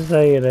 Clay,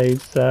 say it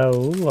ain't so.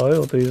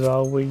 Loyalty's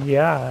all we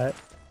got.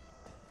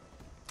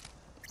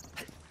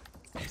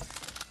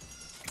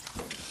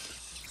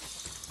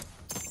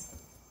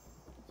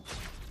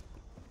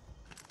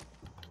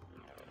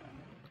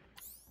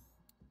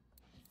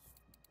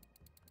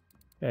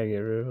 Gotta get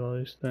rid of all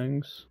these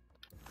things.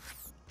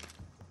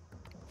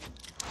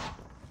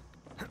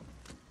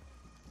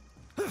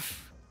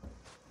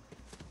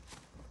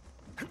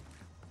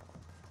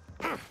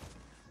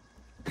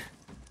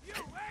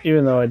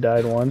 Even though I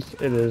died once,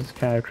 it is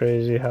kind of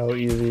crazy how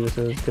easy this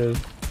is, because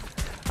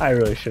I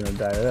really shouldn't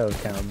have died. That was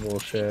kind of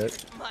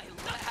bullshit. my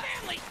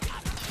family.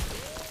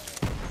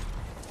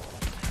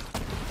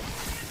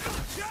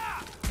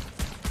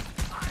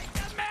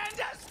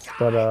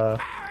 But,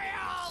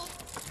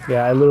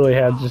 yeah, I literally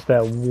had just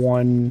that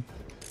one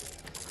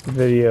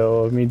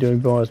video of me doing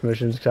bonus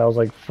missions, because I was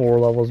like 4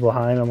 levels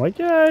behind. I'm like,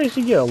 yeah, I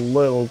should get a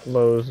little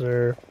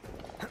closer.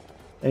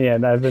 And yeah,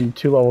 and I've been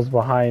 2 levels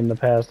behind the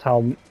past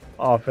how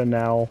often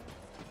now.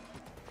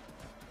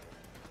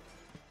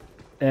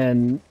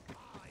 And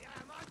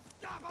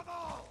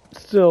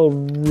still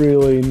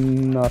really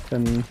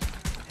nothing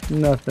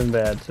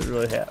bad's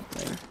really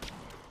happening.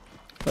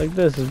 Like,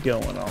 this is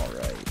going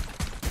alright.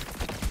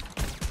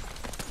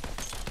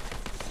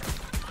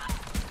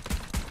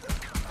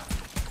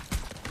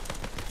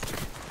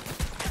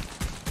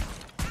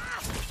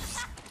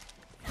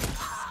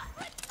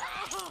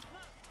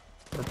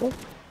 Purple?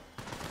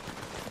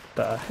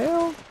 The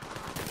hell?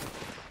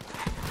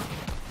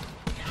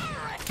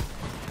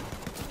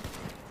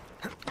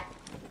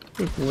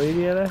 This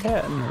lady had a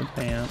hat in her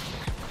pants.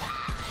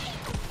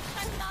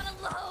 I'm not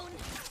alone.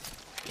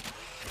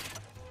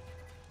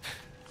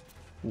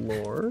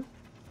 Lord?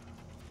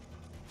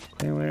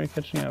 Anyway,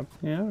 catching up.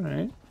 Yeah,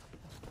 alright.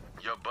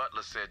 Your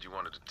butler said you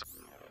wanted to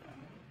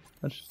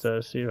Let's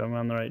just see if I'm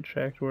on the right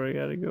track to where I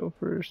gotta go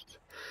first.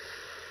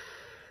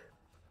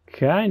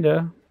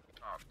 Kinda.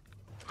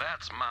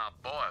 That's my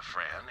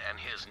boyfriend, and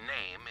his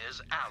name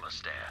is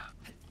Alistair.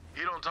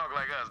 He don't talk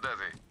like us, does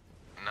he?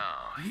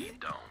 No, he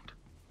don't.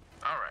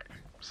 All right.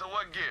 So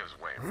what gives,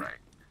 Wainwright?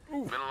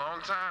 Been a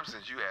long time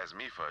since you asked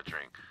me for a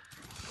drink.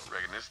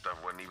 Reckon this stuff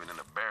wasn't even in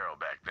a barrel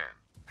back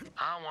then.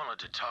 I wanted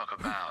to talk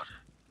about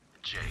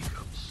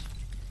Jacobs.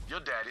 Your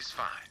daddy's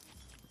fine.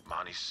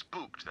 Monty's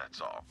spooked,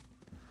 that's all.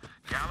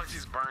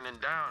 Galaxy's burning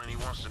down and he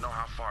wants to know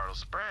how far it'll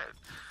spread.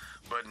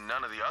 But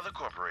none of the other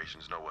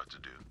corporations know what to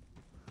do.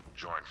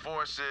 Join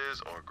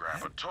forces or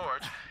grab a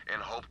torch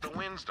and hope the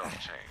winds don't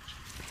change.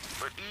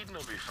 But Eden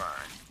will be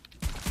fine.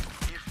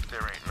 If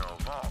there ain't no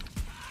vault,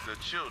 the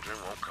children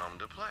won't come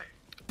to play.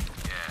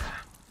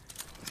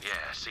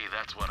 Yeah, see,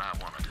 that's what I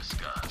want to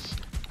discuss.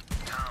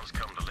 Tom's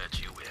come to let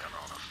you in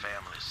on a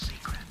family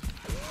secret.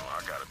 Well,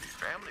 I gotta be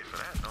family for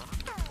that, don't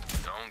I?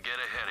 Don't get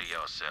ahead of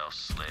yourself,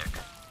 Slick.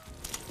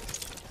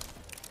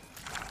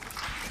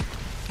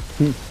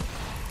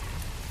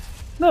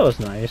 That was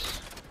nice.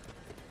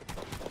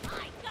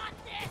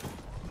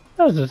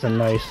 That was just a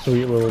nice,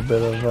 sweet little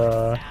bit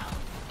of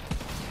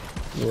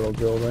world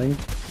building.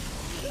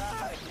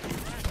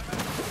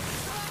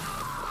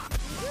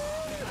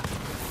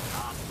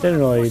 Didn't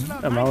really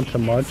amount to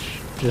much,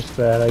 just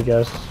that I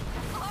guess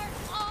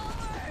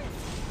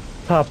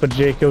Papa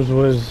Jacobs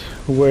was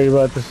worried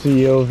about the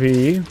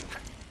COV.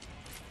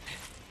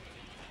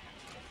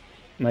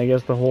 And I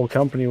guess the whole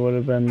company would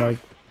have been like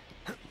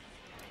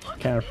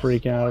kind of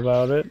freaking out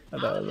about it. I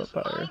thought it was a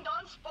fire.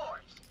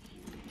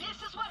 This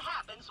is what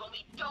happens when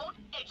we don't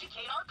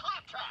educate our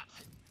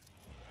claptraps.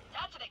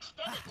 That's an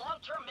extended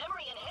long-term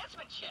memory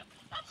enhancement chip.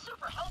 That's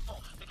super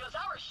helpful because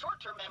our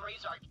short-term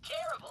memories are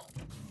terrible.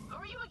 Who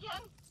are you again?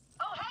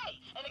 Oh, hey,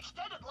 an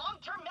extended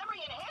long-term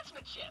memory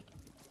enhancement chip.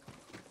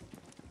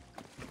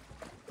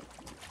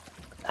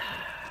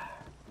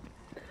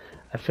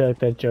 I feel like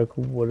that joke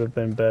would have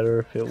been better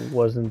if it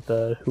wasn't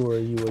the "who are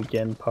you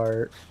again"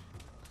 part.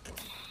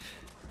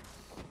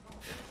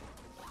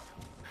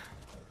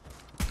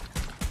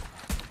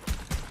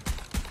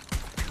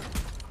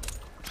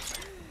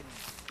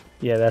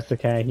 Yeah, that's the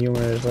kind of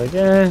humor is like,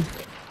 eh.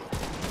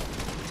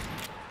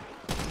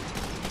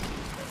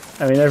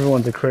 I mean,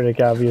 everyone's a critic,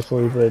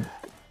 obviously, but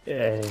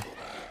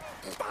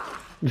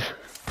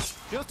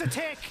Just a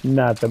tick.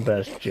 not the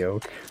best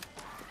joke.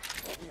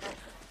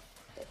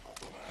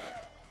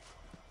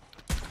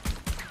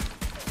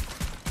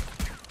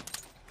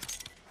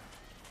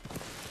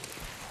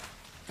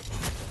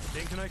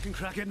 Thinking I can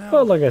crack it now?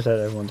 But like I said,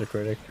 everyone's a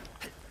critic.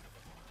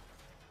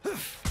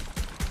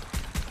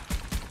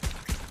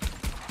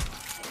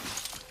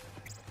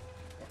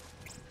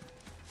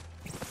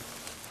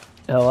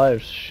 Hell, I have a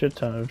shit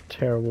ton of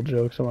terrible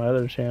jokes on my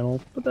other channel,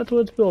 but that's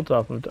what it's built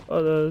off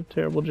of,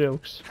 terrible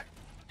jokes.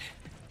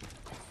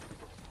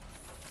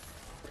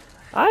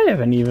 I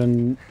haven't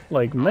even,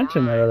 like,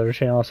 mentioned that other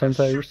channel since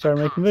I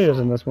started making videos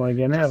in this one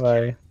again, have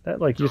I? That,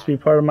 like, used to be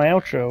part of my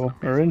outro,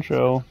 or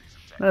intro.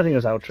 I think it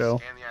was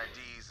outro.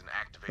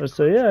 But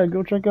so, yeah,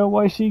 go check out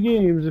YC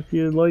Games if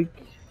you like,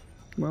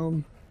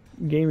 well,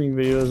 gaming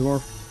videos,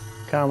 more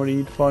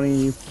comedy,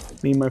 funny,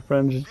 me and my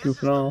friends just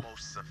goofing off.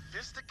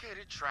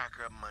 Sophisticated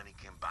tracker money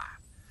can buy.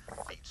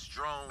 Beats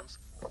drones,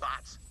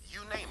 bots, you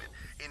name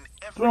it. In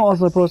every I'll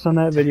also post on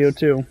that video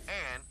too.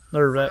 and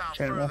Or that without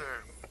channel. further,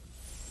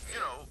 you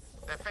know,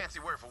 that fancy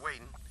word for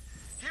waiting.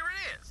 Here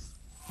it is.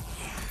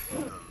 The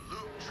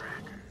loot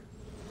tracker.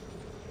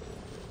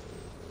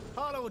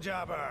 Hollow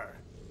jobber.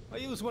 I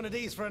use one of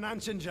these for an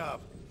ancient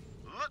job.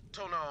 Look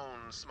to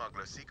known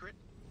smuggler secret.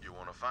 You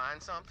wanna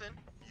find something?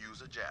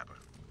 Use a jabber.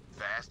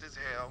 Fast as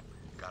hell,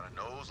 got a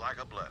nose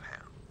like a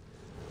bloodhound.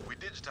 We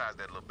digitized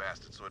that little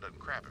bastard so it doesn't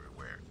crap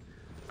everywhere.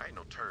 I ain't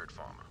no turd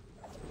farmer.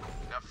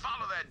 Now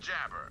follow that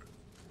jabber.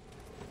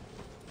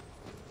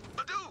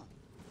 Ado!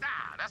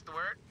 Ah, that's the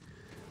word.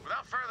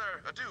 Without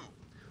further ado,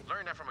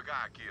 learn that from a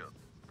guy I killed.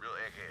 Real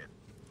egghead.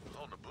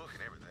 Holding a book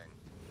and everything.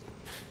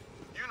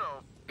 You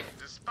know,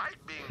 despite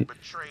being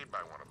betrayed by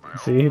one of my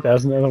See, own,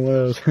 that's another one of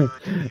those. good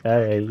to be back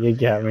Hey, in the you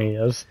got field, me.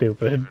 That was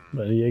stupid, living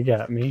but you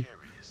got me.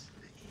 vicariously.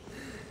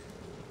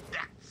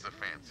 That's a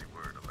fancy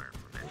word to learn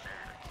from that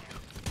nerd I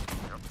killed.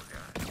 Helpful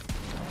guy.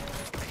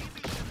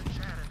 Maybe should have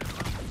chatted a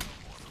little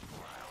more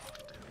before I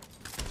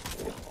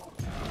helped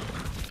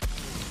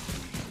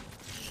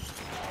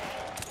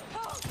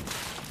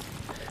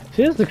him.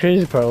 See, that's the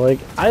crazy part. Like,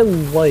 I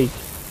like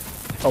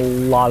a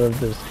lot of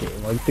this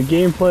game. Like, the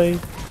gameplay,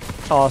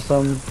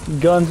 awesome.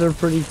 Guns are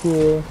pretty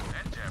cool.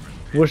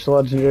 Wish the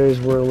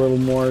legendaries were a little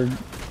more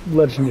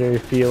legendary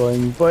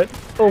feeling, but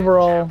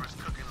overall,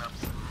 Cooking up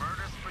some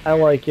murder spaghetti, I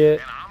like it.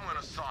 and I'm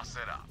gonna sauce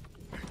it up.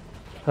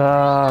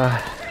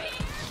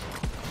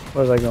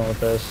 Where's I going with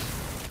this?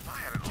 If I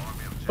had an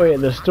army of Oh yeah,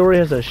 the story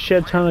has a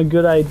shit ton of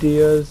good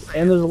ideas,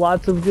 and there's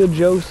lots of good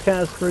jokes kind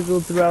of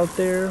sprinkled throughout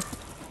there.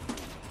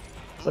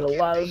 But a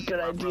lot of those good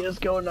ideas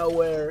go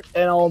nowhere,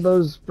 and all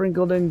those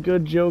sprinkled in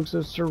good jokes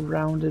are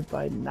surrounded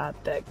by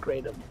not that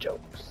great of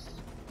jokes.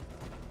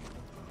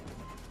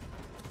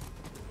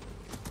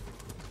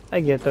 I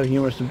get though,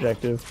 humor's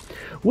subjective.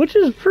 Which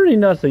is pretty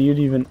nuts that you'd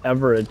even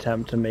ever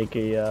attempt to make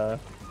a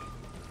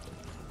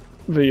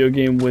video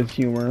game with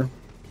humor.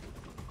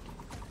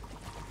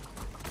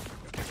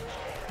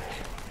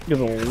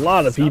 Because a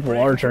lot of people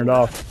are turned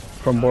off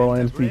from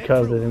Borderlands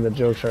because they think the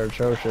jokes are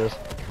atrocious.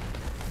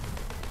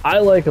 I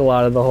like a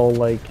lot of the whole,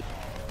 like,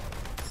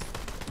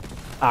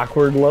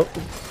 awkward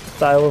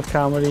style of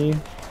comedy,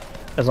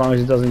 as long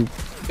as it doesn't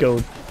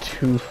go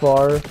too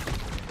far.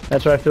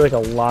 That's why I feel like a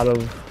lot of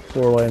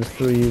Borderlands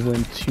 3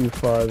 went too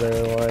far.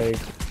 They're like,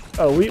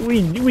 oh,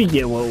 we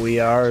get what we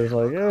are. It's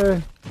like,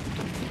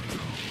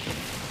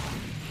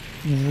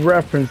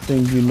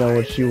 referencing you know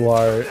what you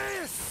are.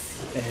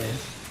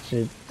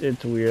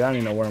 It's weird. I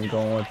don't even know where I'm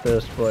going with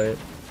this, but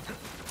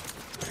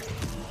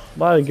a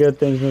lot of good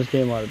things in this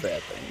game, a lot of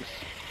bad things.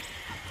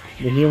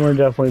 The humor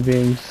definitely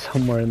being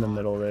somewhere in the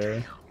middle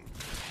there.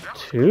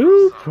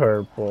 2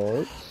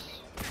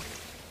 purples.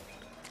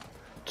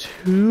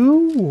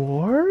 2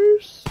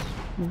 wars?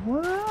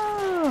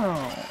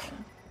 Wow.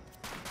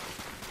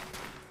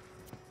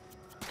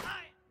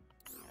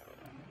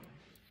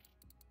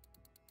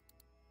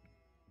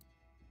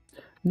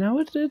 Now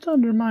it's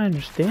under my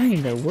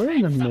understanding that we're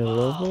in the middle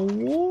of a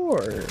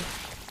war.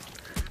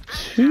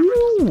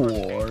 2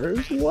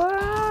 wars?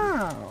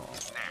 Wow.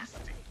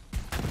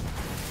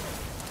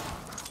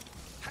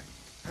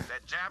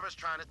 That jabber's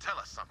trying to tell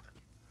us something.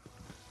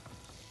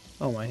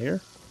 Oh, am I here?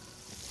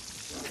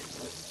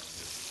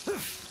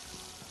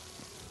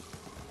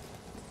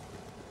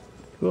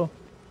 Cool.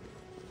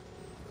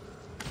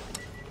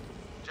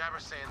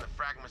 Jabber's saying the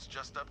fragment's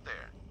just up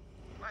there.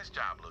 Nice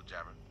job, little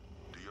Jabber.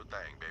 Do your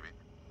thing, baby.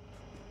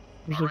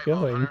 Where's it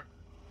going?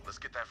 Let's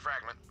get that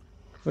fragment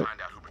and find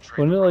out who betrayed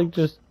Wouldn't it the like rogues.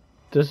 just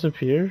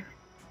disappear?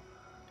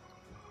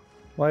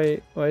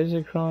 Why is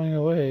it crawling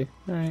away?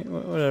 Alright,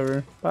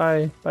 whatever.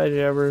 Bye. Bye,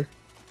 Jabber.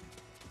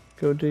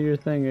 Go do your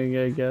thing,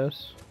 I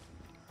guess.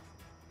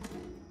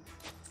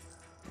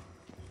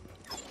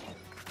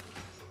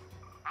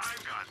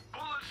 I've got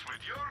bullets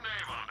with your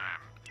name on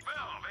them.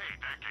 Well, wait,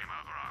 that came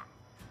out wrong.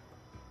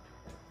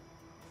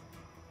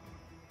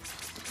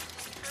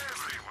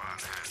 Everyone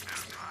has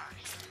their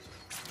price.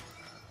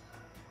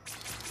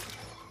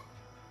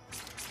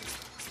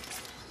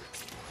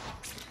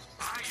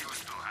 I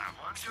used to have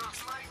one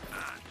just like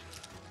that.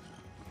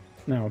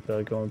 Now I feel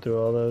like going through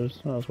all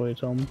those. I'll just wait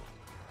till I'm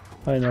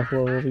high enough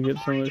level to get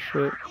some of this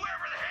shit.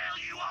 Whoever the hell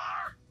you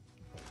are,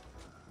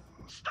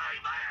 stay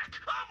back!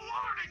 I'm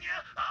warning you.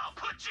 I'll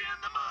put you in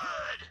the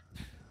mud.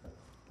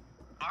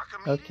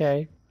 Archimedes?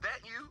 Okay.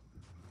 That you?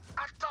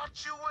 I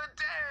thought you were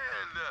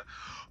dead.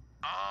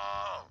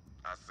 Oh,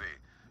 I see.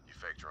 You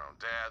faked your own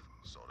death,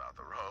 sold out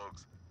the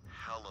rogues.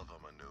 Hell of a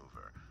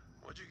maneuver.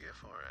 What'd you get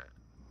for it?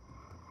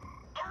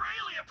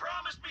 Aurelia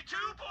promised me 2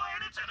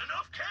 planets and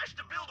enough cash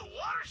to build a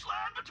water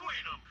slide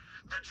between them.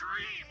 The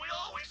dream we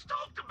always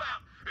talked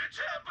about. It's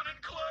happening,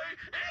 Clay.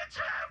 It's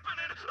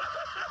happening.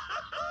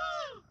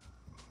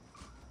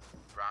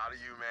 Proud of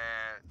you,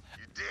 man.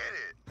 You did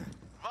it.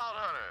 Vault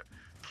Hunter,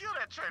 kill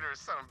that traitorous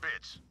son of a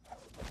bitch.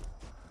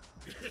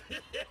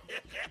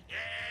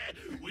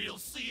 We'll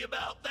see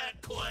about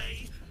that,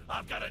 Clay.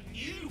 I've got a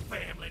new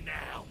family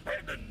now,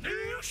 and a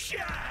new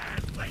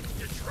shine thanks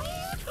to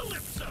Troy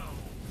Calypso.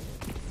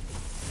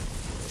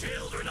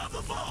 Children of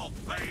the Vault,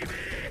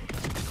 baby!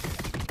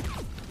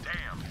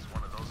 Damn, he's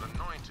one of those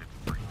anointed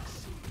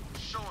freaks.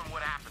 Show him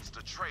what happens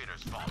to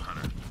traitors, Vault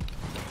Hunter.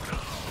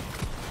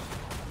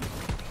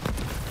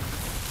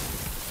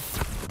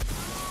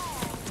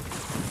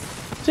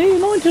 See,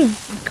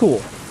 anointed's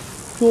cool.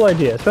 Cool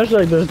idea, especially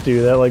like this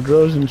dude that like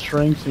grows and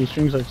shrinks. He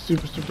shrinks like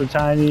super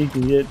tiny. He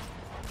can get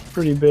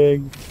pretty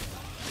big.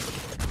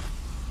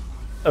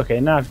 Okay,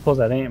 now I have to pull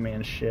that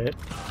Ant-Man shit.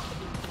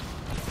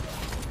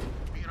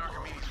 Me and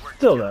Archimedes worked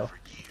Still together though. for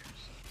years.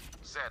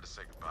 Sad to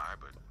say goodbye,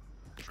 but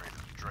a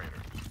traitor's a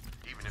traitor,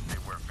 even if they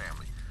were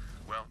family.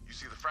 Well, you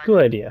see the fragment? Cool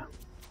idea.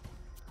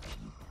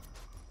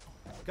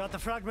 Got the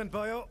fragment,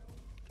 boyo.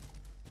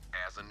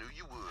 As I knew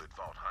you would,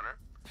 Vault Hunter.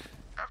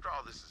 After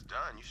all this is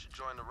done, you should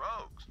join the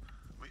rogues.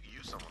 We could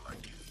use someone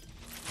like you.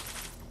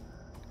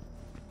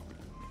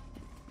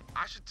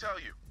 I should tell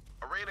you,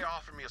 Aurelia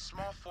offered me a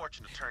small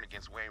fortune to turn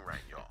against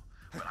Wainwright, y'all,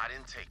 but I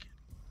didn't take it.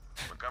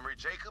 Montgomery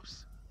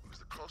Jacobs was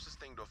the closest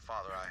thing to a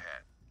father I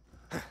had.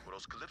 Well,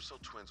 those Calypso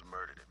twins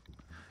murdered him,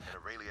 and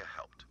Aurelia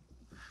helped.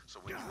 So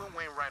when you and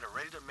Wainwright are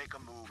ready to make a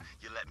move,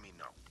 you let me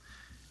know.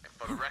 And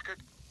for the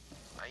record,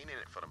 I ain't in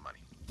it for the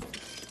money.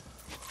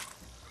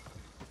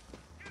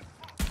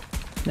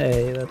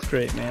 Hey, that's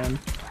great, man.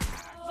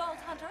 Vault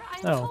Hunter,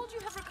 I'm Oh. told you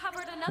have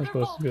recovered We're another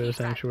supposed vault to go to key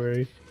fragment.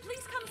 Sanctuary.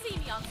 Please come see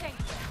me on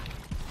Sanctuary.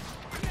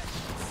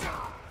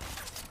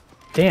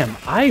 Damn,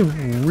 I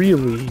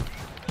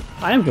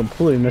am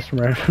completely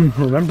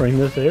misremembering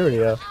this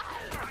area.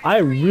 I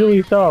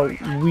really thought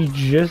we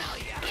just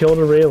killed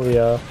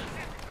Aurelia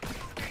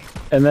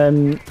and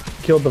then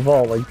killed the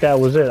vault. Like, that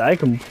was it. I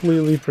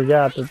completely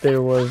forgot that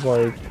there was,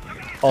 like,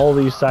 all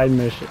these side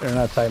missions, or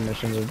not side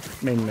missions, or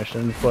main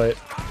missions, but,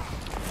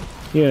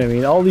 you know what I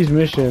mean? All these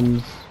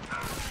missions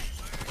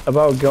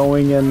about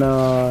going and,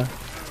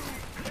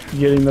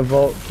 getting the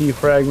vault key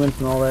fragments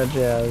and all that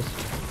jazz.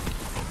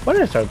 Why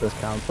did I start this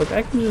conflict?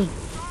 I can just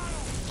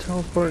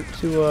teleport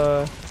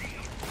to,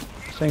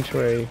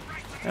 Sanctuary.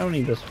 I don't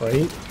need this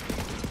fight.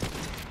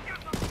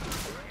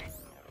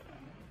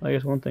 I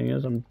guess one thing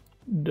is I'm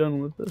done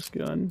with this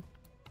gun.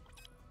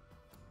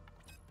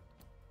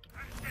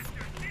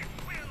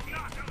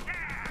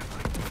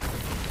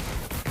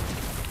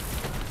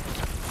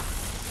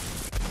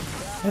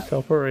 Can I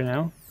teleport right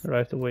now? Or do I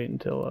have to wait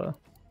until,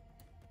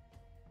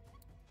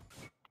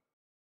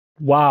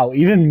 Wow,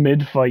 even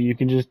mid-fight you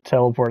can just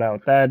teleport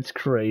out. That's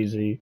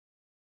crazy.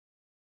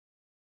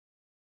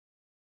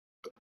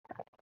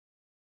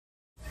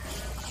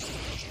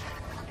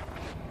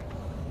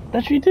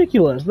 That's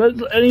ridiculous. That's,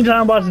 anytime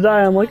I'm about to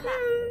die, I'm like,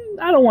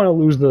 I don't want to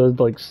lose the,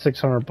 like,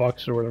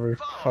 $600 or whatever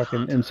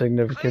fucking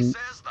insignificant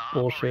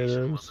bullshit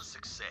is. Was a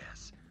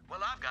success. Well,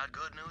 I've got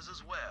good news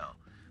as well.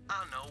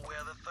 I know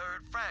where the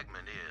third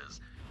fragment is.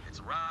 It's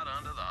right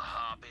under the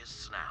harpy's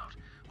snout.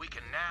 We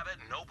can nab it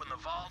and open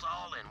the vault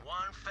all in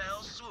one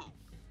fell swoop.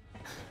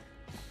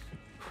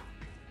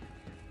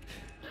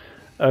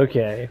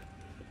 Okay.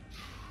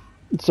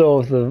 So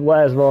if the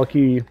last vault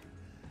key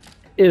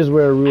is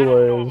where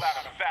Rula is.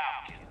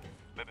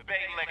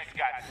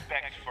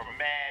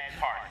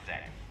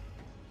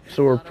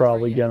 So we're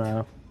probably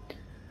gonna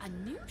A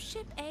new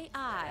ship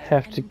AI.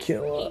 have to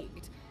kill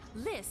it.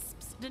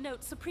 Lisps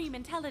denote supreme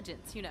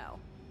intelligence, you know.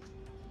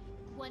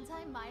 One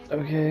time Maya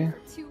Okay.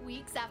 for 2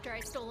 weeks after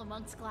I stole a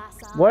monk's glass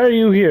eye. Why are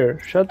you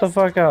here? Shut the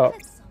fuck up.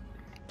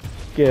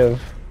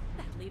 Give.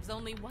 That leaves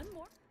only one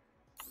more.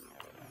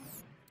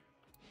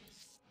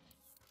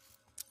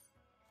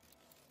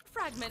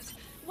 Fragment.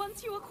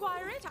 Once you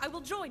acquire it, I will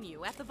join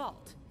you at the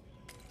vault.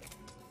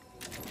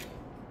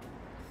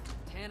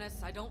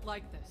 Tannis, I don't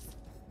like this.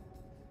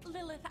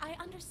 Lilith, I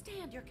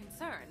understand your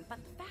concern, but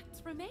the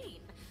facts remain.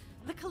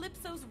 The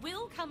Calypsos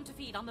will come to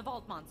feed on the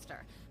vault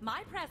monster.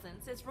 My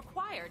presence is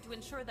required to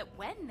ensure that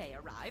when they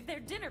arrive, their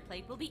dinner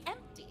plate will be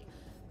empty.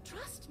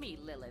 Trust me,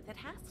 Lilith, it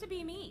has to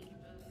be me.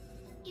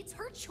 It's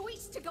her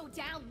choice to go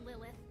down,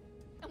 Lilith.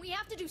 And we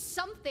have to do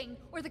something,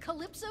 or the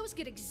Calypsos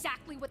get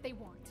exactly what they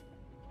want.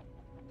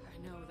 I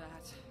know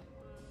that.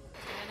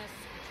 Tannis,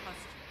 I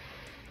trust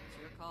you. It's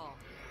your call.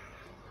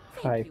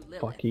 Thank I you,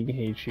 Lilith. fucking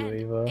hate you, And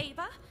Ava.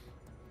 Ava,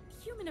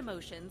 human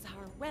emotions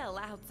are well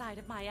outside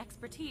of my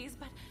expertise,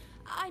 but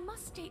I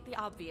must state the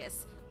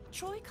obvious.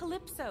 Troy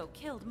Calypso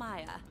killed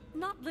Maya,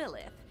 not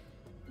Lilith.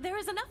 There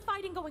is enough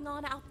fighting going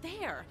on out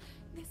there.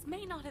 This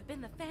may not have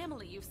been the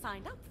family you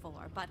signed up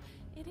for, but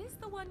it is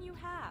the one you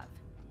have.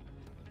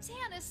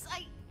 Tannis,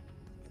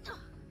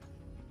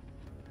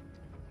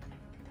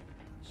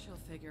 She'll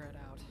figure it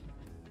out.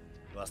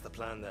 What's the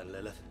plan then,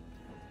 Lilith?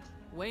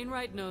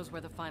 Wainwright knows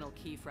where the final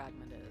key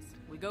fragment is.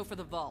 We go for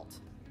the vault.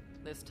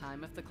 This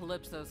time, if the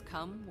Calypsos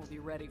come, we'll be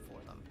ready for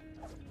them.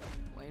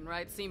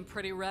 Wainwright seemed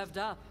pretty revved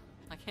up.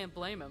 I can't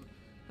blame him.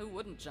 Who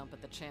wouldn't jump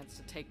at the chance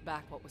to take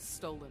back what was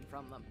stolen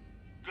from them?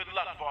 Good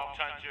luck, Vault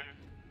Hunter.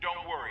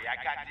 Don't worry, I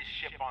got this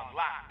ship on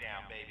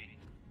lockdown, baby.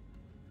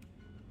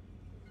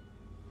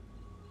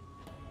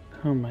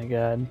 Oh my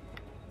god.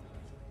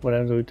 What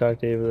happens when we talk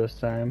to Ava this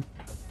time?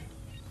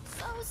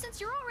 so since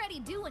you're already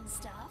doing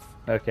stuff,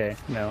 Okay,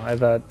 no, I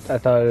thought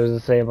it was the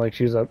same, like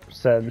she was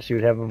upset and she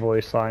would have a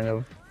voice line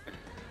of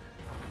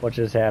what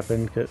just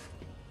happened, 'cause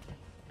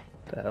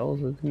the hell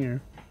is it here?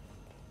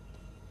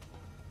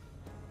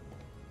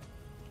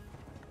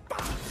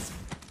 It's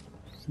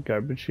a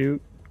garbage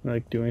chute.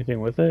 Like, do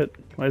anything with it?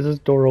 Why is this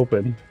door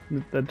open?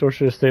 That door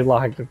should have stayed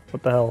locked.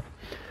 What the hell?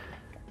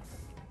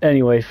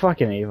 Anyway,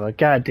 fucking Ava.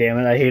 God damn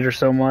it, I hate her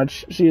so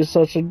much. She is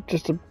such a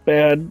just a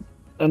bad,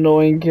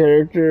 annoying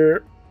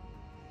character.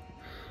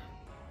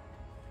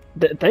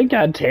 Thank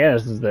God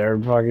Tannis is there,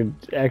 fucking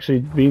actually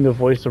being the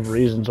voice of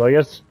reason. So I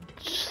guess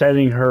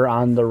setting her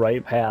on the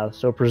right path.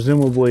 So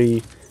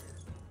presumably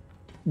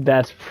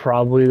that's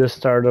probably the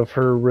start of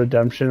her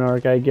redemption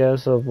arc, I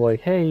guess, of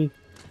like, hey,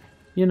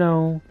 you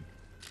know,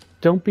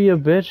 don't be a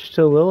bitch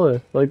to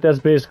Lilith. Like, that's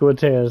basically what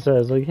Tannis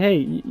says. Like,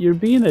 hey, you're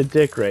being a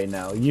dick right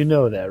now. You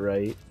know that,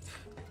 right?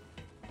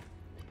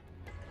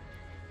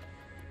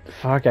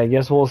 Fuck, I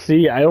guess we'll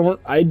see. I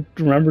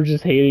remember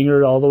just hating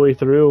her all the way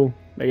through.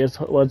 I guess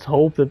let's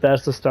hope that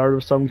that's the start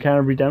of some kind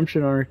of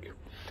redemption arc.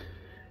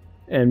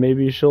 And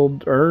maybe she'll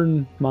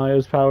earn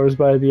Maya's powers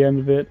by the end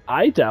of it.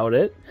 I doubt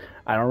it.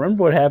 I don't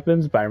remember what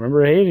happens, but I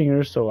remember hating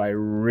her, so I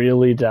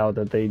really doubt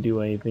that they do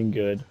anything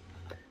good.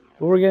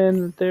 But we're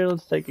getting there.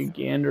 Let's take a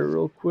gander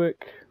real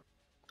quick.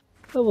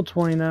 Level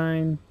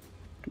 29.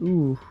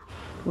 Ooh,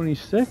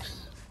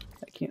 26?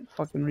 I can't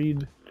fucking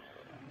read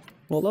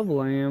what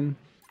level I am.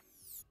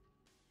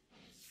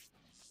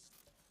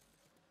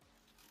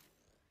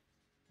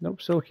 Nope,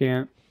 still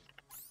can't.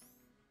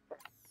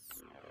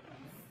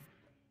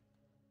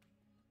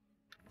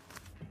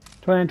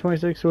 29,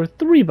 26, so we're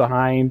 3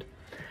 behind.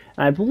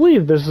 And I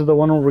believe this is the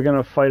one where we're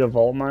gonna fight a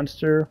vault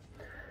monster.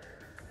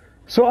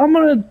 So I'm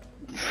gonna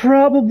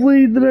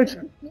probably the next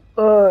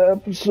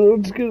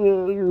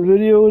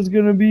video is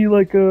gonna be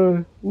like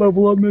a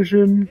level up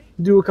mission,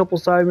 do a couple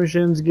side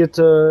missions, get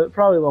to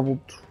probably level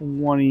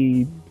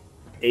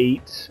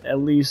 28 at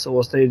least, so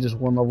we'll stay just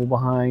one level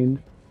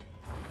behind.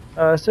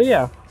 So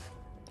yeah,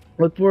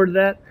 look forward to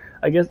that.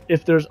 I guess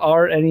if there's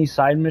any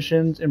side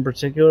missions in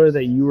particular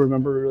that you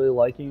remember really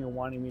liking and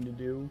wanting me to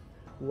do,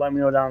 let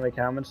me know down in the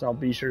comments and I'll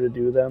be sure to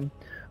do them.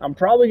 I'm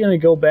probably going to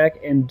go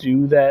back and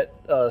do that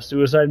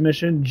suicide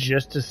mission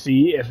just to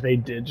see if they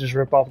did just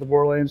rip off the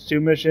Borderlands 2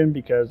 mission,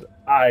 because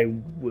I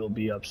will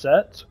be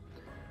upset.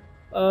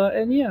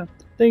 And yeah,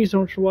 thank you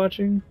so much for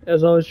watching.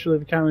 As always,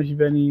 leave a comment if you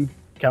have any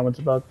comments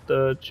about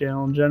the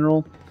channel in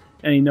general,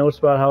 any notes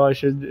about how I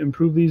should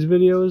improve these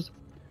videos,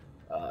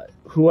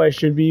 who I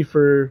should be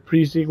for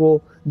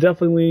pre-sequel.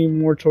 Definitely leaning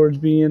more towards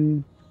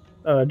being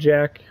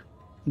Jack,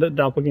 the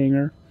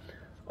doppelganger.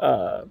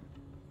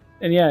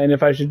 And yeah, and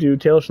if I should do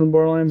Tales from the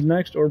Borderlands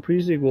next or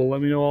pre-sequel,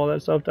 let me know all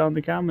that stuff down in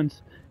the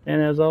comments. And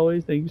as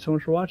always, thank you so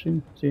much for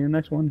watching. See you in the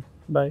next one.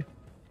 Bye.